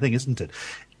interesting thing, isn't it?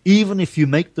 Even if you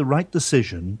make the right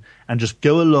decision and just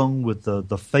go along with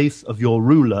the faith of your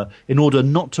ruler in order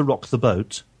not to rock the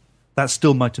boat, that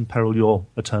still might imperil your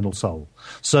eternal soul.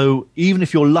 So even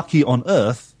if you're lucky on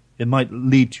earth, it might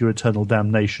lead to your eternal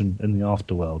damnation in the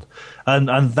afterworld. And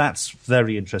that's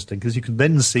very interesting, because you can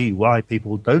then see why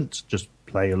people don't just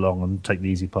play along and take the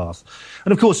easy path.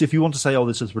 And of course, if you want to say, oh,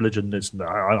 this is religion,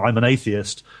 I'm an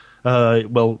atheist,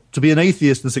 well, to be an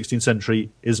atheist in the 16th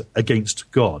century is against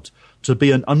God. To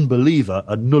be an unbeliever,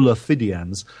 a nulla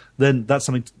fidians, then that's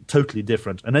something totally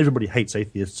different. And everybody hates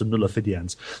atheists and nulla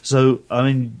fidians. So,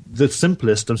 the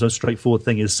simplest and most straightforward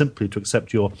thing is simply to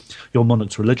accept your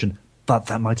monarch's religion, but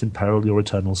that might imperil your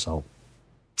eternal soul.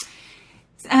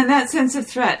 And that sense of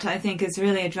threat, I think, is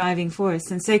really a driving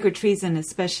force. And sacred treason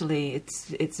especially,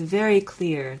 it's very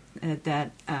clear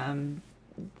that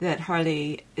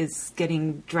Harley is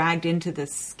getting dragged into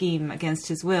this scheme against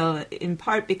his will, in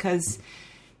part because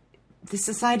the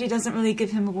society doesn't really give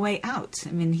him a way out.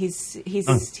 I mean, he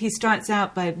starts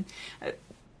out by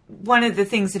one of the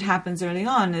things that happens early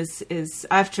on is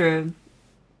after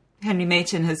Henry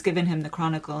Machen has given him the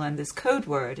Chronicle and this code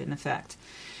word, in effect,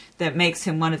 that makes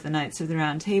him one of the Knights of the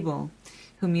Round Table,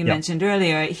 whom you mentioned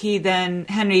earlier.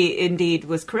 Henry indeed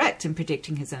was correct in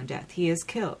predicting his own death. He is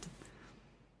killed.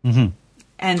 Mm-hmm.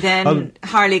 And then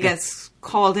Harley gets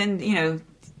called in,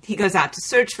 he goes out to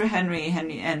search for Henry,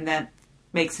 and that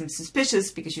makes him suspicious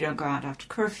because you don't go out after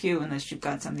curfew unless you've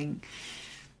got something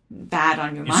bad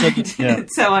on your mind.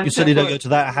 So on. You said you don't go to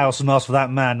that house and ask for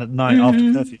that man at night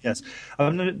after curfew. Yes,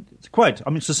 quite.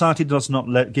 Society does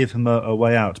not give him a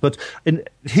way out, but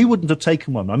he wouldn't have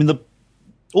taken one.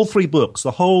 All three books,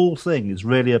 the whole thing is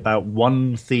really about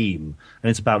one theme, and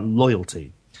it's about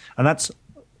loyalty, and that's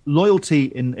loyalty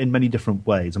in many different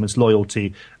ways. It's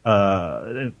loyalty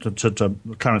to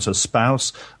Clarence's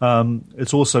spouse.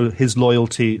 It's also his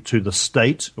loyalty to the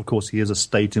state. Of course, he is a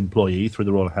state employee through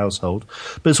the royal household.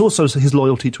 But it's also his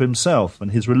loyalty to himself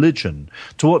and his religion.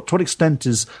 To what extent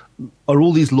are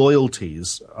all these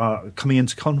loyalties coming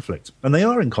into conflict? And they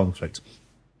are in conflict.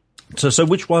 So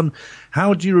which one,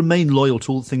 how do you remain loyal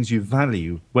to all the things you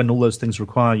value when all those things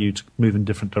require you to move in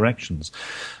different directions?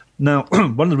 Now,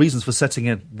 one of the reasons for setting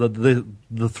it the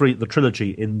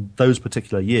trilogy in those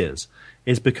particular years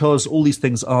is because all these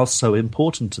things are so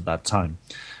important at that time.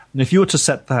 And if you were to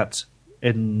set that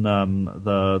in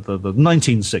the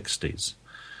 1960s,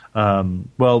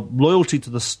 loyalty to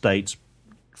the state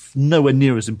nowhere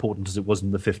near as important as it was in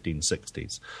the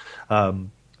 1560s.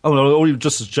 Oh, or even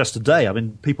just today. I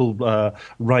mean, people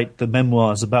write the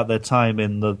memoirs about their time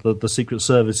in the Secret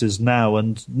Services now,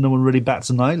 and no one really bats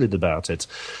an eyelid about it.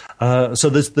 So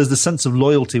there's the sense of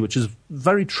loyalty, which is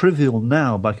very trivial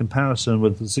now by comparison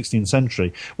with the 16th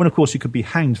century, when, of course, you could be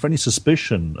hanged for any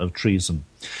suspicion of treason.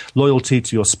 Loyalty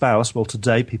to your spouse. Well,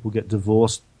 today people get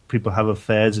divorced, people have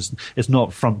affairs. It's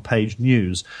not front-page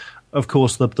news. Of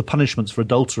course, the punishments for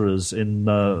adulterers in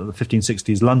the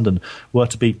 1560s London were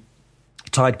to be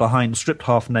tied behind, stripped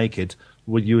half naked,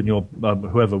 with you and your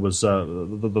whoever was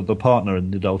the partner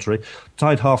in the adultery,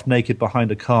 tied half naked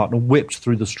behind a cart and whipped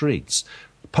through the streets,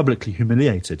 publicly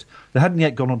humiliated. They hadn't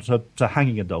yet gone on to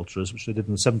hanging adulterers, which they did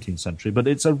in the 17th century, but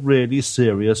it's a really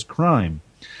serious crime.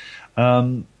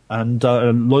 And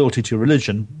loyalty to your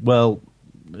religion, well,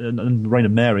 in the reign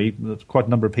of Mary, quite a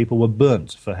number of people were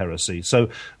burnt for heresy, so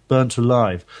burnt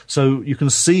alive. So you can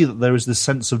see that there is this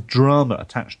sense of drama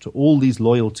attached to all these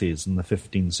loyalties in the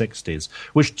 1560s,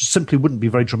 which simply wouldn't be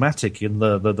very dramatic in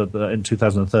in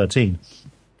 2013,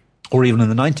 or even in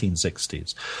the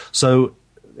 1960s. So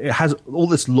it has all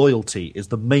this loyalty is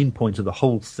the main point of the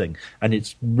whole thing, and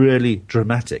it's really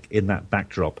dramatic in that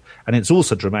backdrop. And it's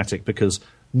also dramatic because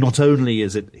not only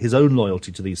is it his own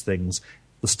loyalty to these things,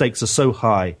 the stakes are so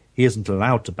high, he isn't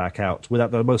allowed to back out without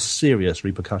the most serious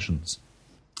repercussions.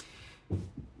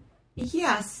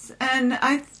 Yes, and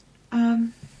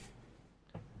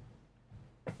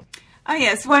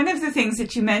yes, one of the things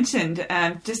that you mentioned,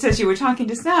 just as you were talking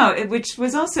just now, which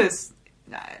was also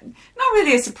not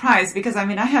really a surprise, because, I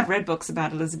mean, I have read books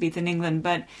about Elizabethan England,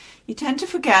 but you tend to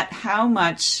forget how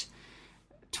much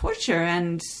torture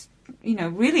and,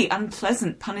 really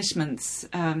unpleasant punishments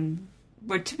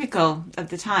were typical of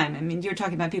the time. I mean, you're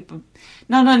talking about people,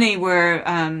 not only were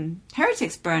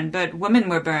heretics burned, but women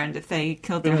were burned if they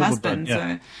killed their husbands.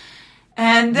 Go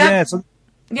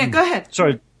ahead.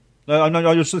 Sorry.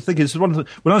 I was just thinking, when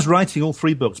I was writing all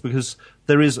three books, because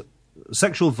there is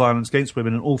sexual violence against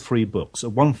women in all three books,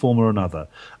 of one form or another,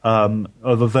 of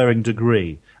a varying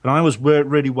degree. And I was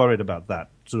really worried about that,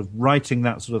 sort of writing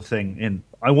that sort of thing in.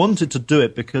 I wanted to do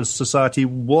it because society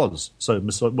was so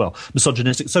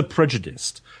misogynistic, so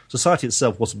prejudiced. Society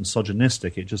itself wasn't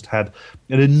misogynistic. It just had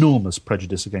an enormous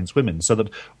prejudice against women, so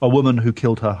that a woman who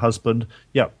killed her husband,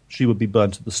 she would be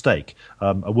burnt at the stake.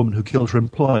 A woman who killed her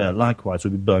employer, likewise,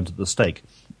 would be burnt at the stake.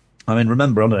 I mean,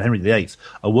 remember, under Henry VIII,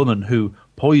 a woman who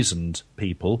poisoned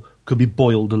people could be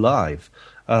boiled alive.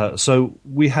 So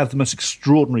we have the most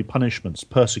extraordinary punishments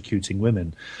persecuting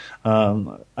women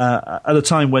at a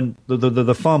time when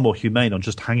the far more humane on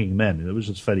just hanging men. It was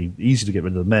just fairly easy to get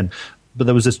rid of the men, but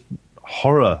there was this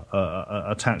horror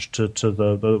attached to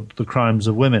the crimes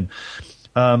of women.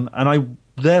 And I know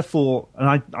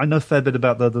a fair bit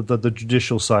about the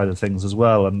judicial side of things as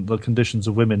well, and the conditions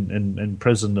of women in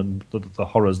prison and the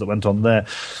horrors that went on there.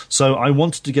 So I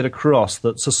wanted to get across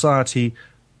that society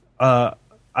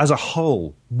as a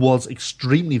whole was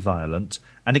extremely violent,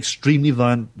 and extremely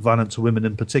violent to women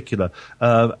in particular.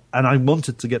 And I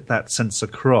wanted to get that sense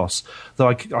across. Though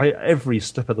every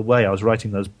step of the way I was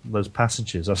writing those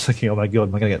passages, I was thinking, oh my God,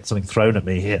 am I going to get something thrown at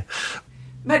me here?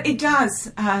 But it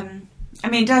does.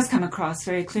 It does come across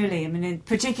very clearly. I mean,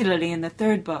 particularly in the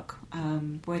third book,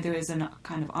 where there is a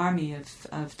kind of army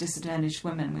of disadvantaged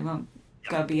women. We won't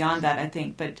go beyond that, I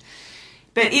think. But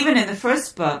even in the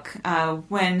first book,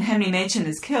 when Henry Machen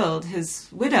is killed, his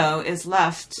widow is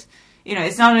left.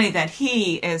 It's not only that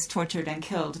he is tortured and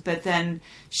killed, but then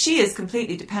she is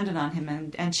completely dependent on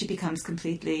him, and she becomes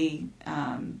completely.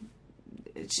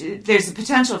 There's a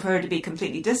potential for her to be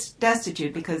completely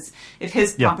destitute, because if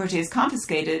his property is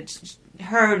confiscated,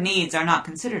 her needs are not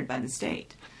considered by the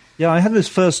state. Yeah, I had this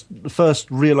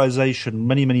first realization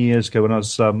many years ago when I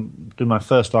was doing my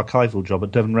first archival job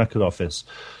at Devon Record Office.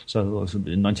 So it was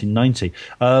in 1990.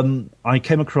 I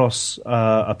came across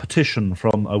a petition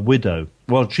from a widow.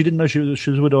 Well, she didn't know she was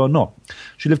a widow or not.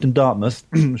 She lived in Dartmouth.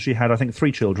 She had, I think,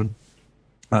 3 children,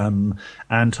 and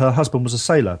her husband was a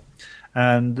sailor.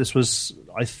 And this was,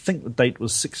 I think the date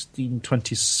was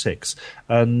 1626,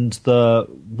 and the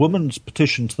woman's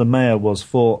petition to the mayor was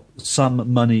for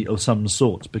some money of some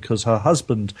sort, because her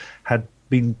husband had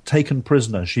been taken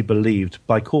prisoner, she believed,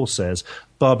 by corsairs.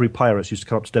 Barbary pirates used to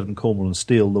come up to Devon, Cornwall and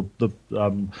steal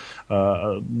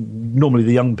normally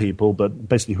the young people, but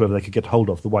basically whoever they could get hold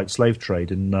of, the white slave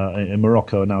trade in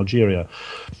Morocco and Algeria.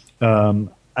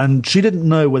 And she didn't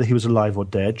know whether he was alive or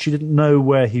dead. She didn't know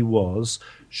where he was,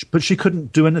 but she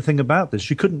couldn't do anything about this.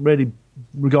 She couldn't really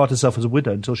regard herself as a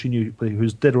widow until she knew whether he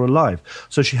was dead or alive.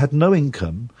 So she had no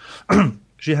income.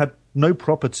 She had no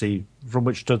property from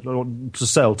which to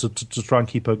sell to try and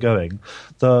keep her going.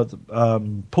 The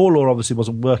poor law obviously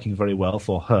wasn't working very well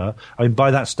for her. I mean,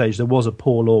 by that stage, there was a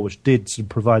poor law which did sort of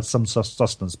provide some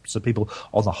sustenance, so people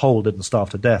on the whole didn't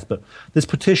starve to death. But this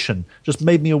petition just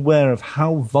made me aware of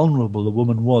how vulnerable a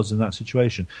woman was in that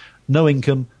situation. No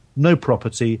income, no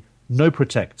property, no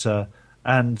protector,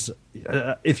 and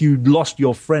if you lost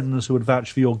your friends who would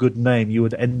vouch for your good name, you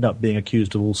would end up being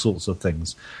accused of all sorts of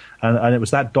things. And it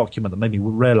was that document that made me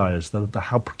realise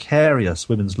how precarious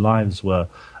women's lives were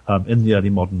in the early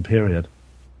modern period.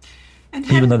 And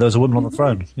even though there was a woman on the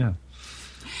throne, yeah.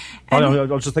 I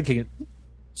was just thinking it.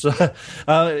 So,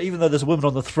 even though there's a woman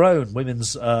on the throne,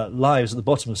 women's lives at the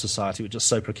bottom of society were just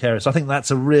so precarious. I think that's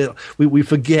a real... We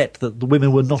forget that the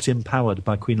women were not empowered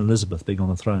by Queen Elizabeth being on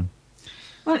the throne.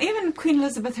 Well, even Queen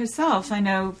Elizabeth herself, I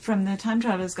know from the Time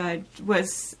Traveler's Guide,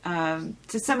 was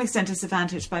to some extent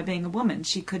disadvantaged by being a woman.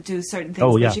 She could do certain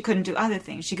things, but she couldn't do other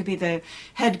things. She could be the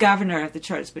head governor of the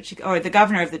church, or the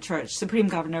governor of the church, supreme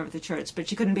governor of the church, but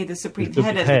she couldn't be the supreme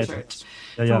head of the church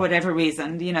for whatever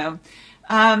reason, you know.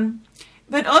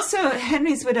 But also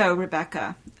Henry's widow,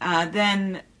 Rebecca,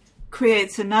 then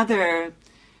creates another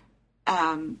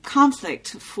conflict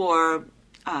for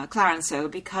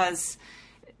Clarenceux, because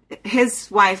his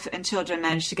wife and children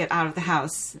managed to get out of the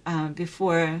house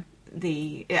after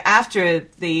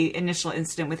the initial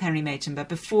incident with Henry Machen, but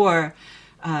before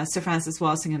Sir Francis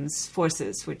Walsingham's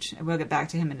forces, which we'll get back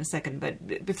to him in a second,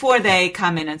 but before they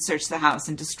come in and search the house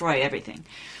and destroy everything,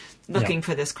 looking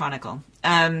for this chronicle.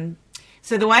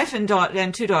 So the wife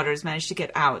and two daughters managed to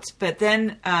get out, but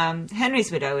then Henry's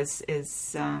widow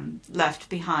is left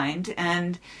behind,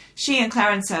 and she and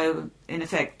Clarenceux, in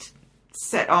effect,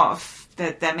 set off.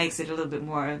 That makes it a little bit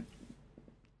more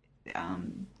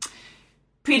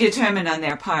predetermined on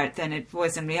their part than it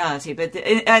was in reality. But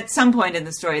at some point in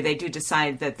the story, they do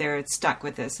decide that they're stuck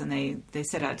with this, and they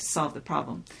set out to solve the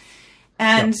problem.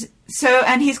 And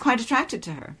and he's quite attracted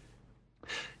to her.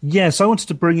 Yes, I wanted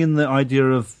to bring in the idea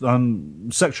of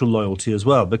sexual loyalty as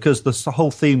well, because the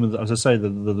whole theme, as I say,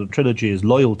 the trilogy is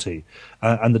loyalty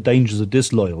and the dangers of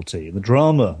disloyalty, the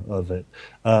drama of it,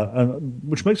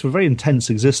 which makes for a very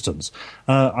intense existence.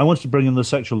 I wanted to bring in the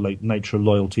sexual nature of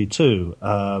loyalty too,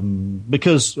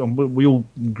 because we all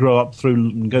grow up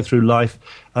and go through life,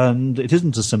 and it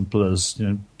isn't as simple as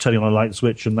turning on a light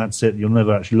switch and that's it. You'll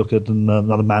never actually look at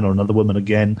another man or another woman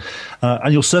again,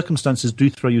 and your circumstances do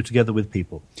throw you together with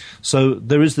people. So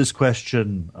there is this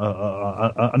question,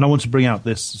 and I want to bring out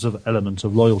this sort of element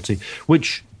of loyalty,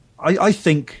 which I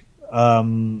think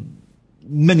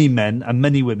many men and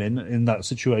many women in that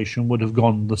situation would have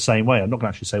gone the same way. I'm not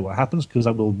going to actually say what happens, because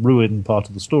that will ruin part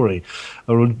of the story,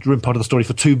 or ruin part of the story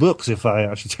for 2 books if I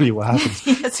actually tell you what happens.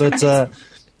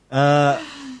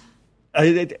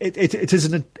 It is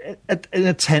an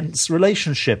intense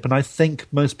relationship, and I think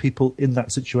most people in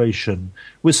that situation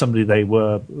with somebody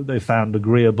they found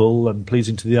agreeable and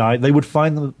pleasing to the eye, they would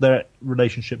find their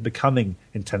relationship becoming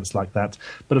intense like that.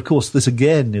 But of course, this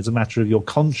again is a matter of your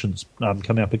conscience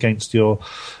coming up against your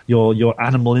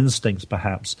animal instincts,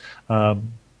 perhaps.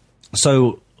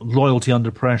 So loyalty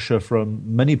under pressure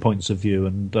from many points of view,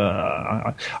 and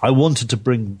I wanted to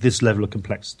bring this level of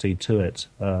complexity to it.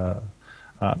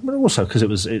 But also because it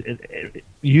was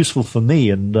useful for me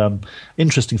and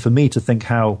interesting for me to think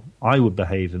how I would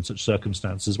behave in such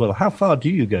circumstances. Well, how far do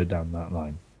you go down that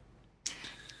line?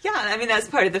 Yeah, I mean, that's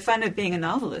part of the fun of being a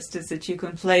novelist, is that you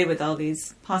can play with all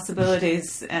these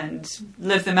possibilities and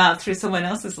live them out through someone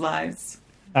else's lives.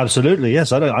 Absolutely,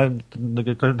 yes. I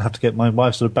don't have to get my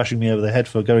wife sort of bashing me over the head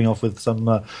for going off with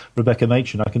some Rebecca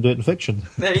Machen. I can do it in fiction.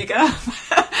 There you go.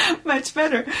 Much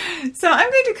better. So I'm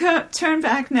going to turn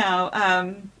back now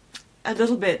a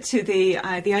little bit to the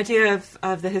idea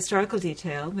of the historical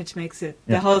detail, which makes it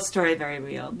the whole story very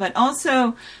real. But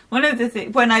also, one of the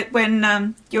things,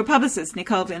 when your publicist,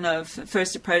 Nicole Villeneuve,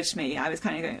 first approached me, I was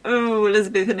kind of going, oh,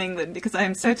 Elizabeth in England, because I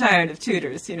am so tired of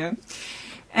Tudors,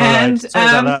 And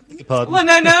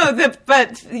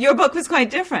but your book was quite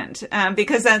different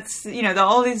because that's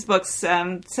all these books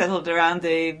settled around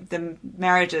the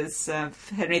marriages of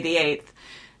Henry VIII.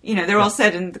 They're all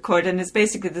set in the court, and it's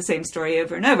basically the same story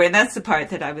over and over. And that's the part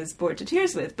that I was bored to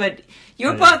tears with. But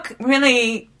your book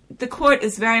really, the court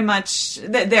is very much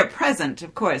they're present,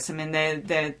 of course. I mean,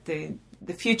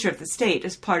 the future of the state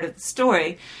is part of the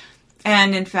story,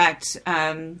 and in fact.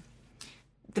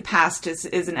 The past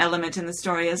is an element in the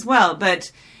story as well.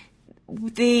 But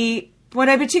what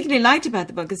I particularly liked about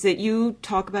the book is that you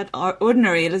talk about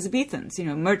ordinary Elizabethans,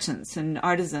 merchants and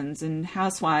artisans and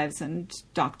housewives and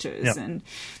doctors and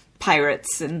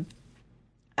pirates. And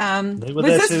was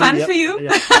this fun for you?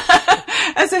 Yeah.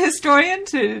 as a historian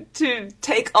to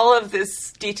take all of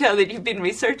this detail that you've been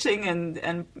researching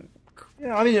and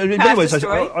yeah, I mean, in many ways,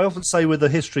 I often say with the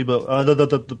history book,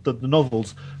 the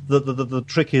novels, the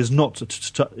trick is not it's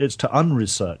to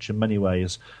unresearch in many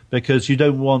ways, because you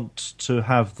don't want to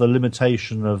have the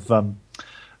limitation of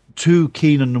too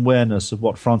keen an awareness of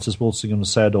what Francis Walsingham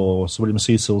said or Sir William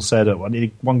Cecil said at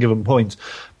one given point,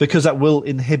 because that will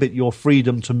inhibit your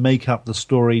freedom to make up the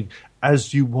story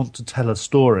as you want to tell a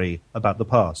story about the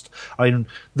past. I mean,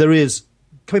 there is,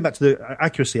 coming back to the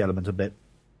accuracy element a bit,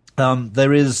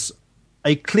 there is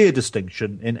a clear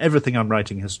distinction in everything I'm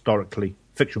writing historically,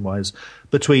 fiction-wise,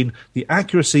 between the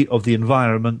accuracy of the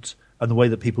environment and the way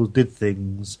that people did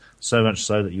things, so much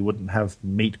so that you wouldn't have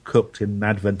meat cooked in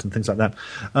Advent and things like that,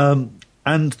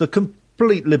 and the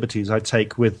complete liberties I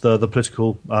take with the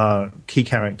political key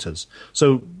characters.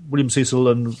 So William Cecil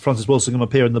and Francis Walsingham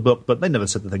appear in the book, but they never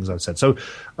said the things I've said. So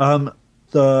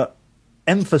the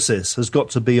emphasis has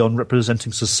got to be on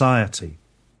representing society.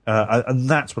 And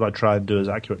that's what I try and do as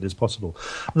accurately as possible.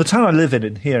 And the town I live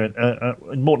in here,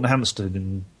 in Morton Hampstead,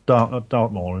 in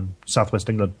Dartmoor, in southwest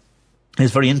England,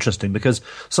 is very interesting because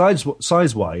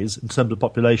size-wise, in terms of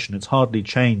population, it's hardly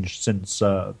changed since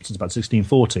about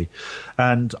 1640.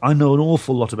 And I know an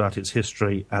awful lot about its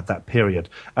history at that period.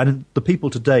 And the people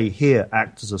today here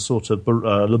act as a sort of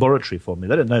laboratory for me.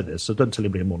 They don't know this, so don't tell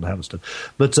anybody in Morton Hampstead.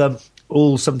 But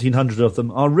all 1,700 of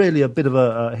them are really a bit of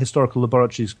a historical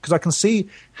laboratories, because I can see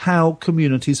how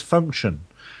communities function.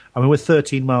 I mean, we're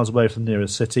 13 miles away from the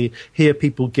nearest city. Here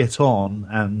people get on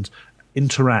and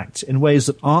interact in ways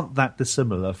that aren't that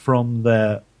dissimilar from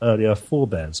their earlier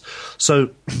forebears. So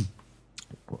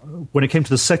when it came to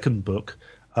the second book,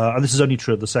 and this is only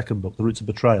true of the second book, The Roots of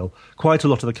Betrayal, quite a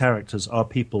lot of the characters are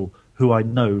people who I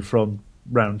know from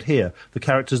round here. The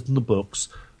characters in the books,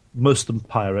 most of them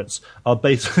pirates, are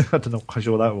based... I don't know quite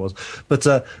sure what that was, but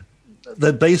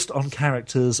they're based on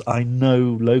characters I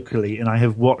know locally, and I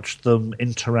have watched them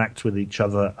interact with each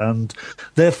other, and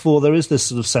therefore there is this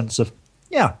sort of sense of,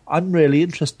 yeah, I'm really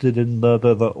interested in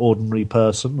the ordinary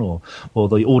person or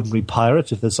the ordinary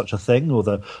pirate, if there's such a thing, or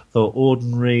the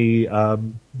ordinary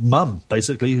mum,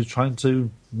 basically, who's trying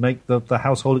to make the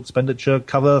household expenditure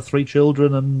cover 3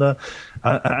 children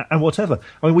and whatever.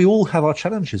 I mean, we all have our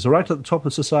challenges, right at the top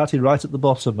of society, right at the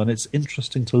bottom, and it's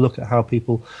interesting to look at how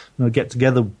people get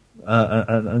together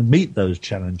and meet those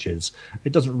challenges.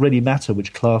 It doesn't really matter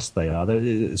which class they are.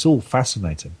 It's all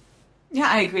fascinating. Yeah,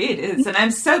 I agree it is. And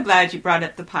I'm so glad you brought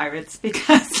up the pirates,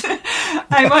 because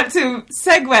I want to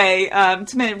segue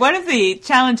to one of the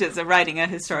challenges of writing a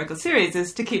historical series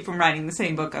is to keep from writing the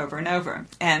same book over and over.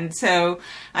 And so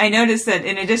I noticed that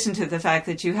in addition to the fact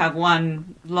that you have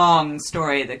one long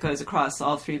story that goes across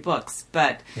all 3 books,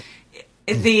 but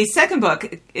the second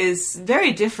book is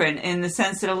very different in the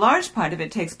sense that a large part of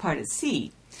it takes part at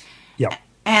sea. Yeah.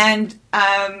 And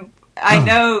I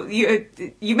know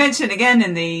you mentioned again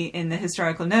in the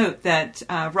historical note that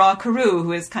Raw Carew,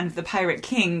 who is kind of the pirate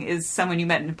king, is someone you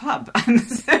met in a pub.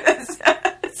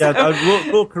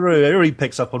 Raw Carew, everybody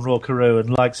picks up on Raw Carew and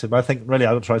likes him. I think really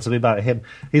I would try something about him.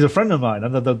 He's a friend of mine,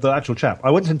 and the actual chap.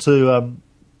 I went into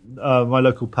my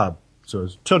local pub, so it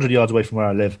was 200 yards away from where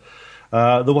I live,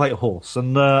 the White Horse,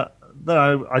 and then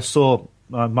I saw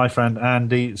my friend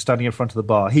Andy standing in front of the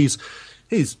bar. He's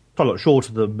quite a lot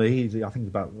shorter than me. I think he's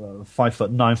about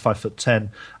 5'9", 5'10",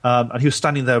 and he was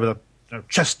standing there with a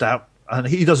chest out. And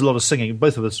he does a lot of singing.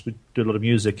 Both of us, we do a lot of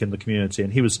music in the community,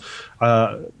 and he was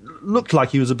looked like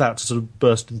he was about to sort of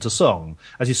burst into song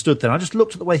as he stood there. And I just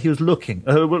looked at the way he was looked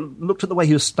at the way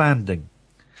he was standing,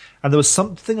 and there was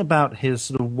something about his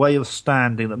sort of way of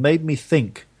standing that made me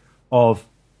think of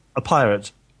a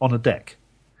pirate on a deck.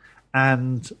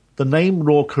 And the name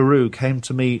Raw Carew came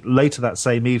to me later that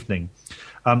same evening.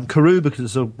 Carew, because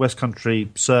it's a West Country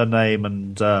surname,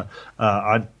 and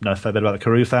I know a fair bit about the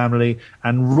Carew family,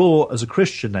 and Raw as a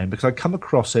Christian name, because I come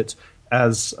across it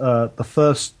as the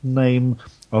first name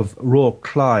of Raw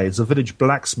Clydes, a village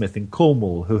blacksmith in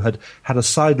Cornwall who had a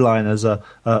sideline as a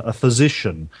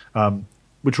physician,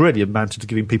 which really amounted to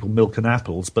giving people milk and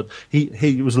apples, but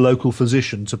he was a local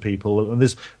physician to people, and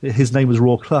his name was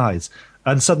Raw Clydes.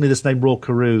 And suddenly this name Raw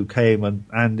Carew came, and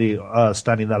Andy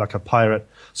standing there like a pirate.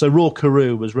 So Raw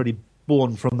Carew was really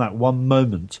born from that one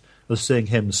moment of seeing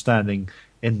him standing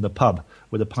in the pub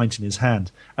with a pint in his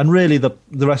hand. And really the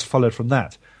rest followed from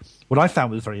that. What I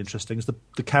found was very interesting is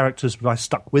the characters I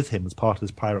stuck with him as part of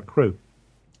his pirate crew.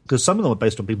 Because some of them were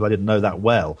based on people I didn't know that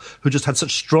well, who just had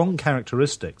such strong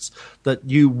characteristics that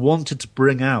you wanted to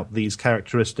bring out these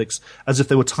characteristics as if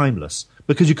they were timeless,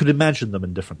 because you could imagine them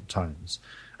in different times.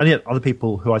 And yet other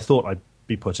people who I thought I'd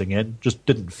be putting in just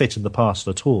didn't fit in the past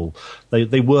at all.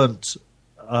 They weren't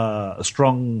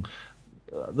strong.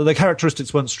 The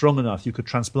characteristics weren't strong enough. You could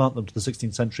transplant them to the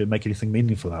 16th century and make anything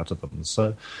meaningful out of them.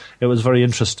 So it was very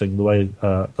interesting the way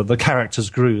that the characters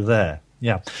grew there.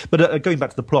 Yeah, but going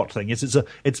back to the plot thing,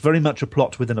 it's very much a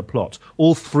plot within a plot.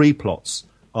 All three plots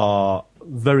are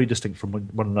very distinct from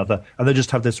one another, and they just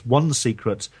have this one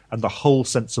secret and the whole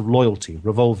sense of loyalty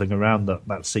revolving around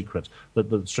that secret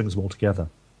that strings them all together.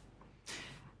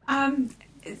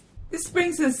 This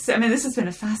brings us, this has been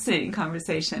a fascinating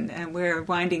conversation, and we're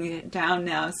winding it down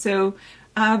now. So,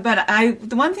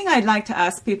 the one thing I'd like to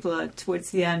ask people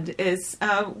towards the end is,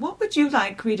 what would you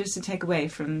like readers to take away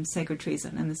from Sacred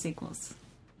Treason and the sequels?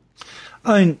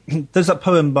 I mean, there's that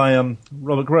poem by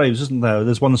Robert Graves, isn't there?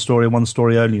 There's one story and one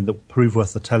story only that prove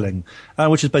worth the telling,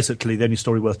 which is basically the only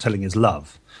story worth telling is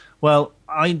love. Well,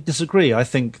 I disagree. I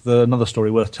think another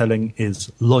story worth telling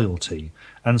is loyalty.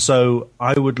 And so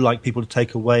I would like people to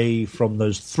take away from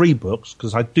those three books,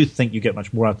 because I do think you get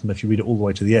much more out of them if you read it all the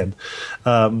way to the end.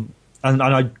 And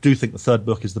I do think the third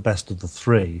book is the best of the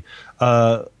three.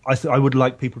 I would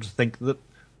like people to think that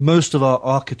most of our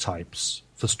archetypes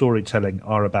for storytelling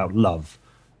are about love.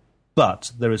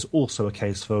 But there is also a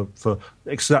case for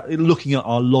looking at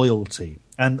our loyalty.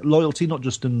 And loyalty not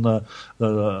just in as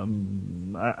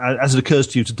it occurs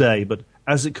to you today, but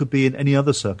as it could be in any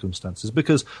other circumstances,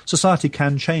 because society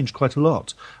can change quite a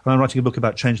lot. And I'm writing a book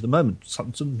about change at the moment.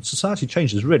 Society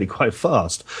changes really quite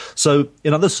fast. So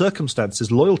in other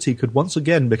circumstances, loyalty could once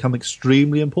again become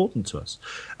extremely important to us.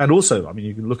 And also,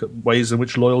 you can look at ways in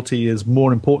which loyalty is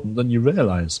more important than you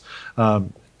realize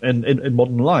in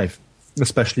modern life,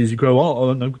 especially as you grow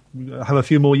on and have a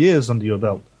few more years under your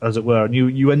belt, as it were, and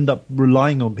you end up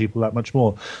relying on people that much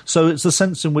more. So it's the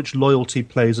sense in which loyalty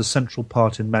plays a central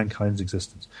part in mankind's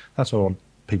existence. That's what I want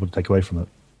people to take away from it.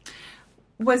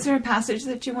 Was there a passage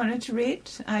that you wanted to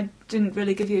read? I didn't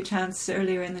really give you a chance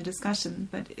earlier in the discussion,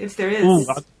 but if there is... Ooh,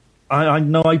 I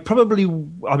know.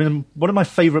 One of my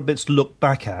favourite bits to look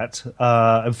back at,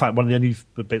 in fact, one of the only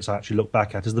bits I actually look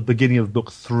back at is the beginning of Book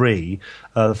 3,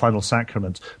 The Final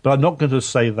Sacrament. But I'm not going to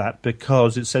say that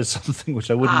because it says something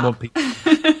which I wouldn't want people,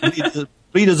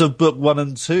 readers of Book 1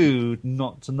 and 2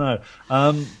 not to know.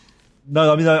 No,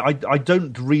 I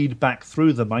don't read back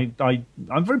through them.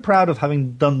 I'm very proud of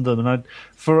having done them, and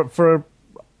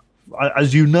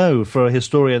as you know, for a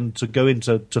historian to go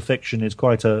into fiction is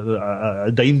quite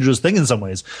a dangerous thing in some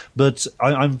ways. But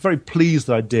I'm very pleased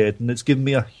that I did, and it's given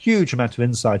me a huge amount of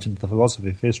insight into the philosophy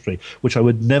of history, which I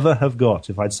would never have got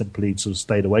if I'd simply sort of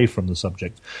stayed away from the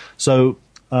subject. So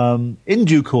in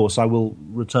due course, I will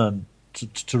return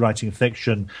to writing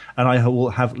fiction, and I will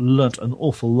have learnt an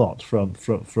awful lot from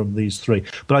these three.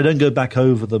 But I don't go back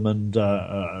over them and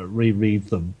reread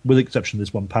them, with the exception of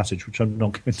this one passage, which I'm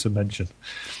not going to mention.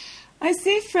 I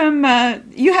see from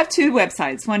you have two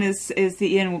websites. One is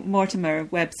the Ian Mortimer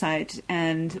website,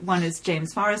 and one is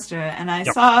James Forrester. And I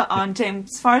saw on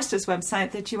James Forrester's website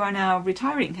that you are now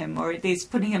retiring him, or at least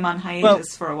putting him on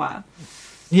hiatus for a while.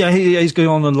 Yeah, he's going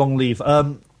on a long leave.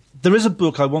 There is a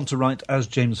book I want to write as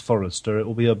James Forrester. It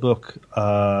will be a book.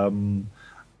 It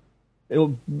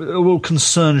will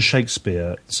concern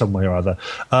Shakespeare in some way or other,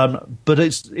 but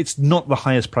it's not the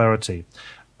highest priority.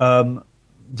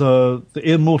 The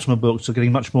Ian Mortimer books are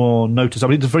getting much more notice.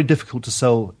 It's very difficult to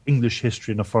sell English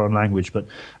history in a foreign language, but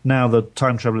now the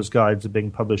Time Traveller's Guides are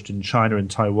being published in China, in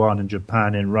Taiwan, in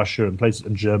Japan, in Russia, and places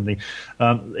in Germany.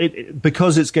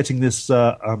 Because it's getting this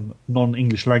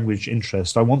non-English language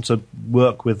interest, I want to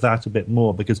work with that a bit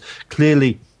more, because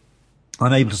clearly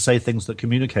I'm able to say things that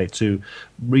communicate to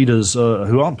readers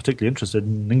who aren't particularly interested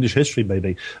in English history,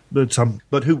 maybe,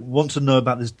 but who want to know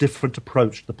about this different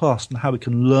approach to the past and how we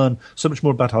can learn so much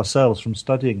more about ourselves from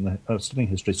studying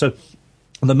history. So,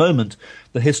 at the moment,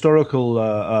 the historical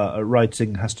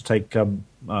writing has to take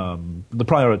the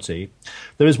priority.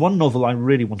 There is one novel I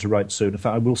really want to write soon. In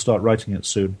fact, I will start writing it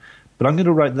soon, but I'm going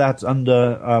to write that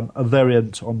under a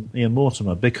variant on Ian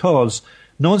Mortimer, because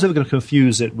no one's ever going to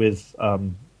confuse it with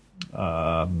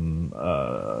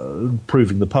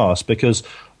proving the past, because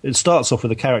it starts off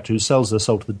with a character who sells their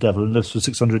soul to the devil and lives for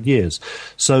 600 years.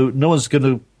 So no one's going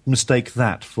to mistake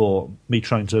that for me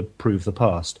trying to prove the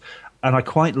past. And I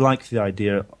quite like the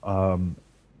idea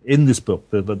in this book,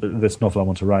 this novel I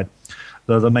want to write,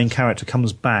 the main character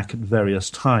comes back at various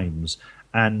times,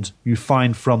 and you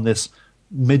find from this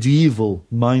medieval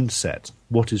mindset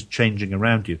what is changing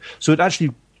around you. So it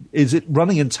actually is it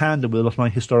running in tandem with a lot of my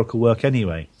historical work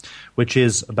anyway, which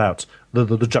is about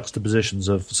the juxtapositions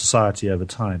of society over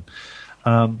time.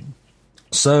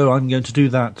 So I'm going to do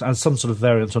that as some sort of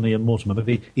variant on Ian Mortimer,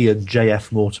 maybe Ian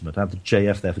J.F. Mortimer. I have the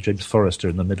J.F. there for James Forrester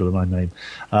in the middle of my name.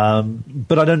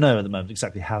 But I don't know at the moment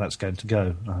exactly how that's going to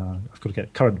go. I've got to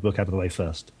get the current book out of the way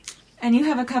first. And you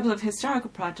have a couple of historical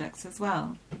projects as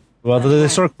well. Well, the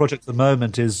historical project at the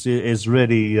moment is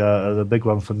really the big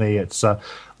one for me. It's the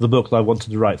book that I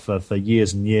wanted to write for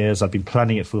years and years. I've been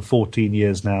planning it for 14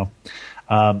 years now.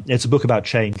 It's a book about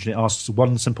change, and it asks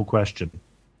one simple question.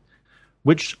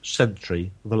 Which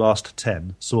century of the last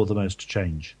 10 saw the most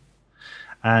change?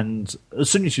 And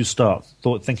as soon as you start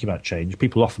thinking about change,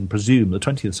 people often presume the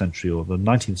 20th century or the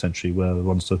 19th century were the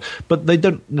ones to... But they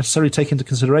don't necessarily take into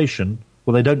consideration,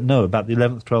 well, they don't know about the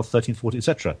 11th, 12th, 13th, 14th,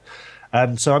 etc.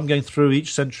 And so I'm going through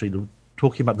each century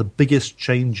talking about the biggest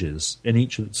changes in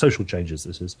each of the social changes,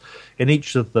 in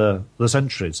each of the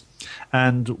centuries,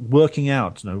 and working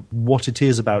out what it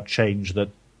is about change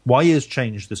why is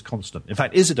change this constant? In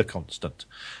fact, is it a constant?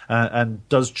 And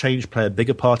does change play a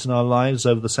bigger part in our lives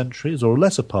over the centuries or a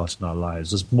lesser part in our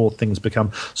lives as more things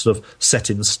become sort of set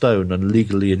in stone and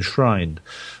legally enshrined?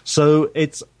 So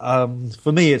it's,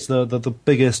 for me, it's the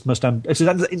biggest, it's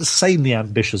an insanely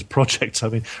ambitious project. I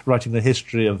mean, writing the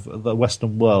history of the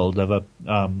Western world over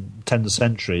 10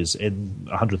 centuries in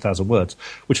 100,000 words,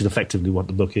 which is effectively what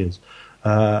the book is.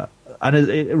 And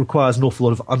it requires an awful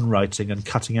lot of unwriting and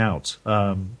cutting out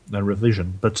and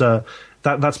revision. But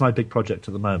that's my big project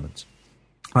at the moment.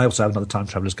 I also have another Time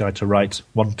Traveller's Guide to write,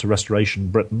 one to Restoration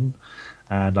Britain,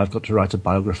 and I've got to write a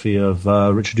biography of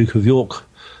Richard Duke of York,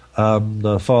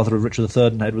 the father of Richard III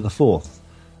and Edward IV.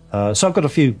 So I've got a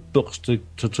few books to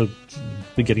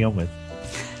be getting on with.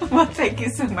 Well, thank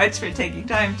you so much for taking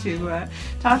time to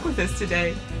talk with us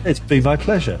today. It's been my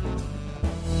pleasure.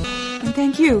 And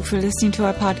thank you for listening to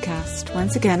our podcast.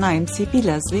 Once again, I am C.P.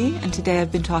 Leslie, and today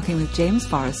I've been talking with James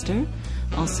Forrester,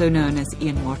 also known as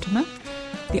Ian Mortimer,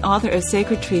 the author of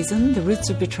Sacred Treason, The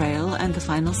Roots of Betrayal, and The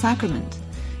Final Sacrament.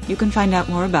 You can find out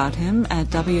more about him at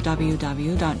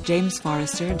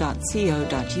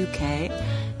www.jamesforrester.co.uk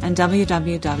and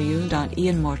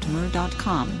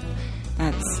www.ianmortimer.com.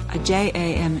 That's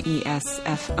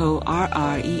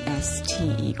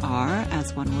JAMESFORRESTER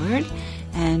as one word,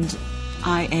 and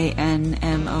IANMORTIMER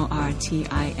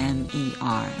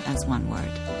as one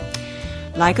word.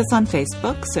 Like us on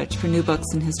Facebook, search for New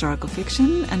Books in Historical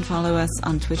Fiction, and follow us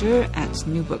on Twitter at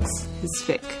New Books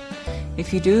Hisfic.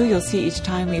 If you do, you'll see each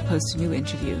time we post a new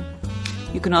interview.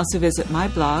 You can also visit my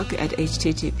blog at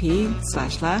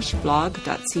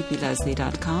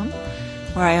http://blog.cpleslie.com,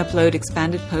 where I upload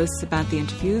expanded posts about the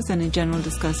interviews and in general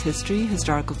discuss history,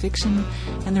 historical fiction,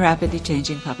 and the rapidly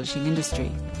changing publishing industry.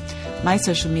 My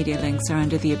social media links are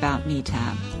under the About Me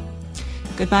tab.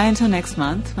 Goodbye until next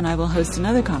month, when I will host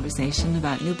another conversation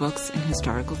about new books in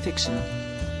historical fiction.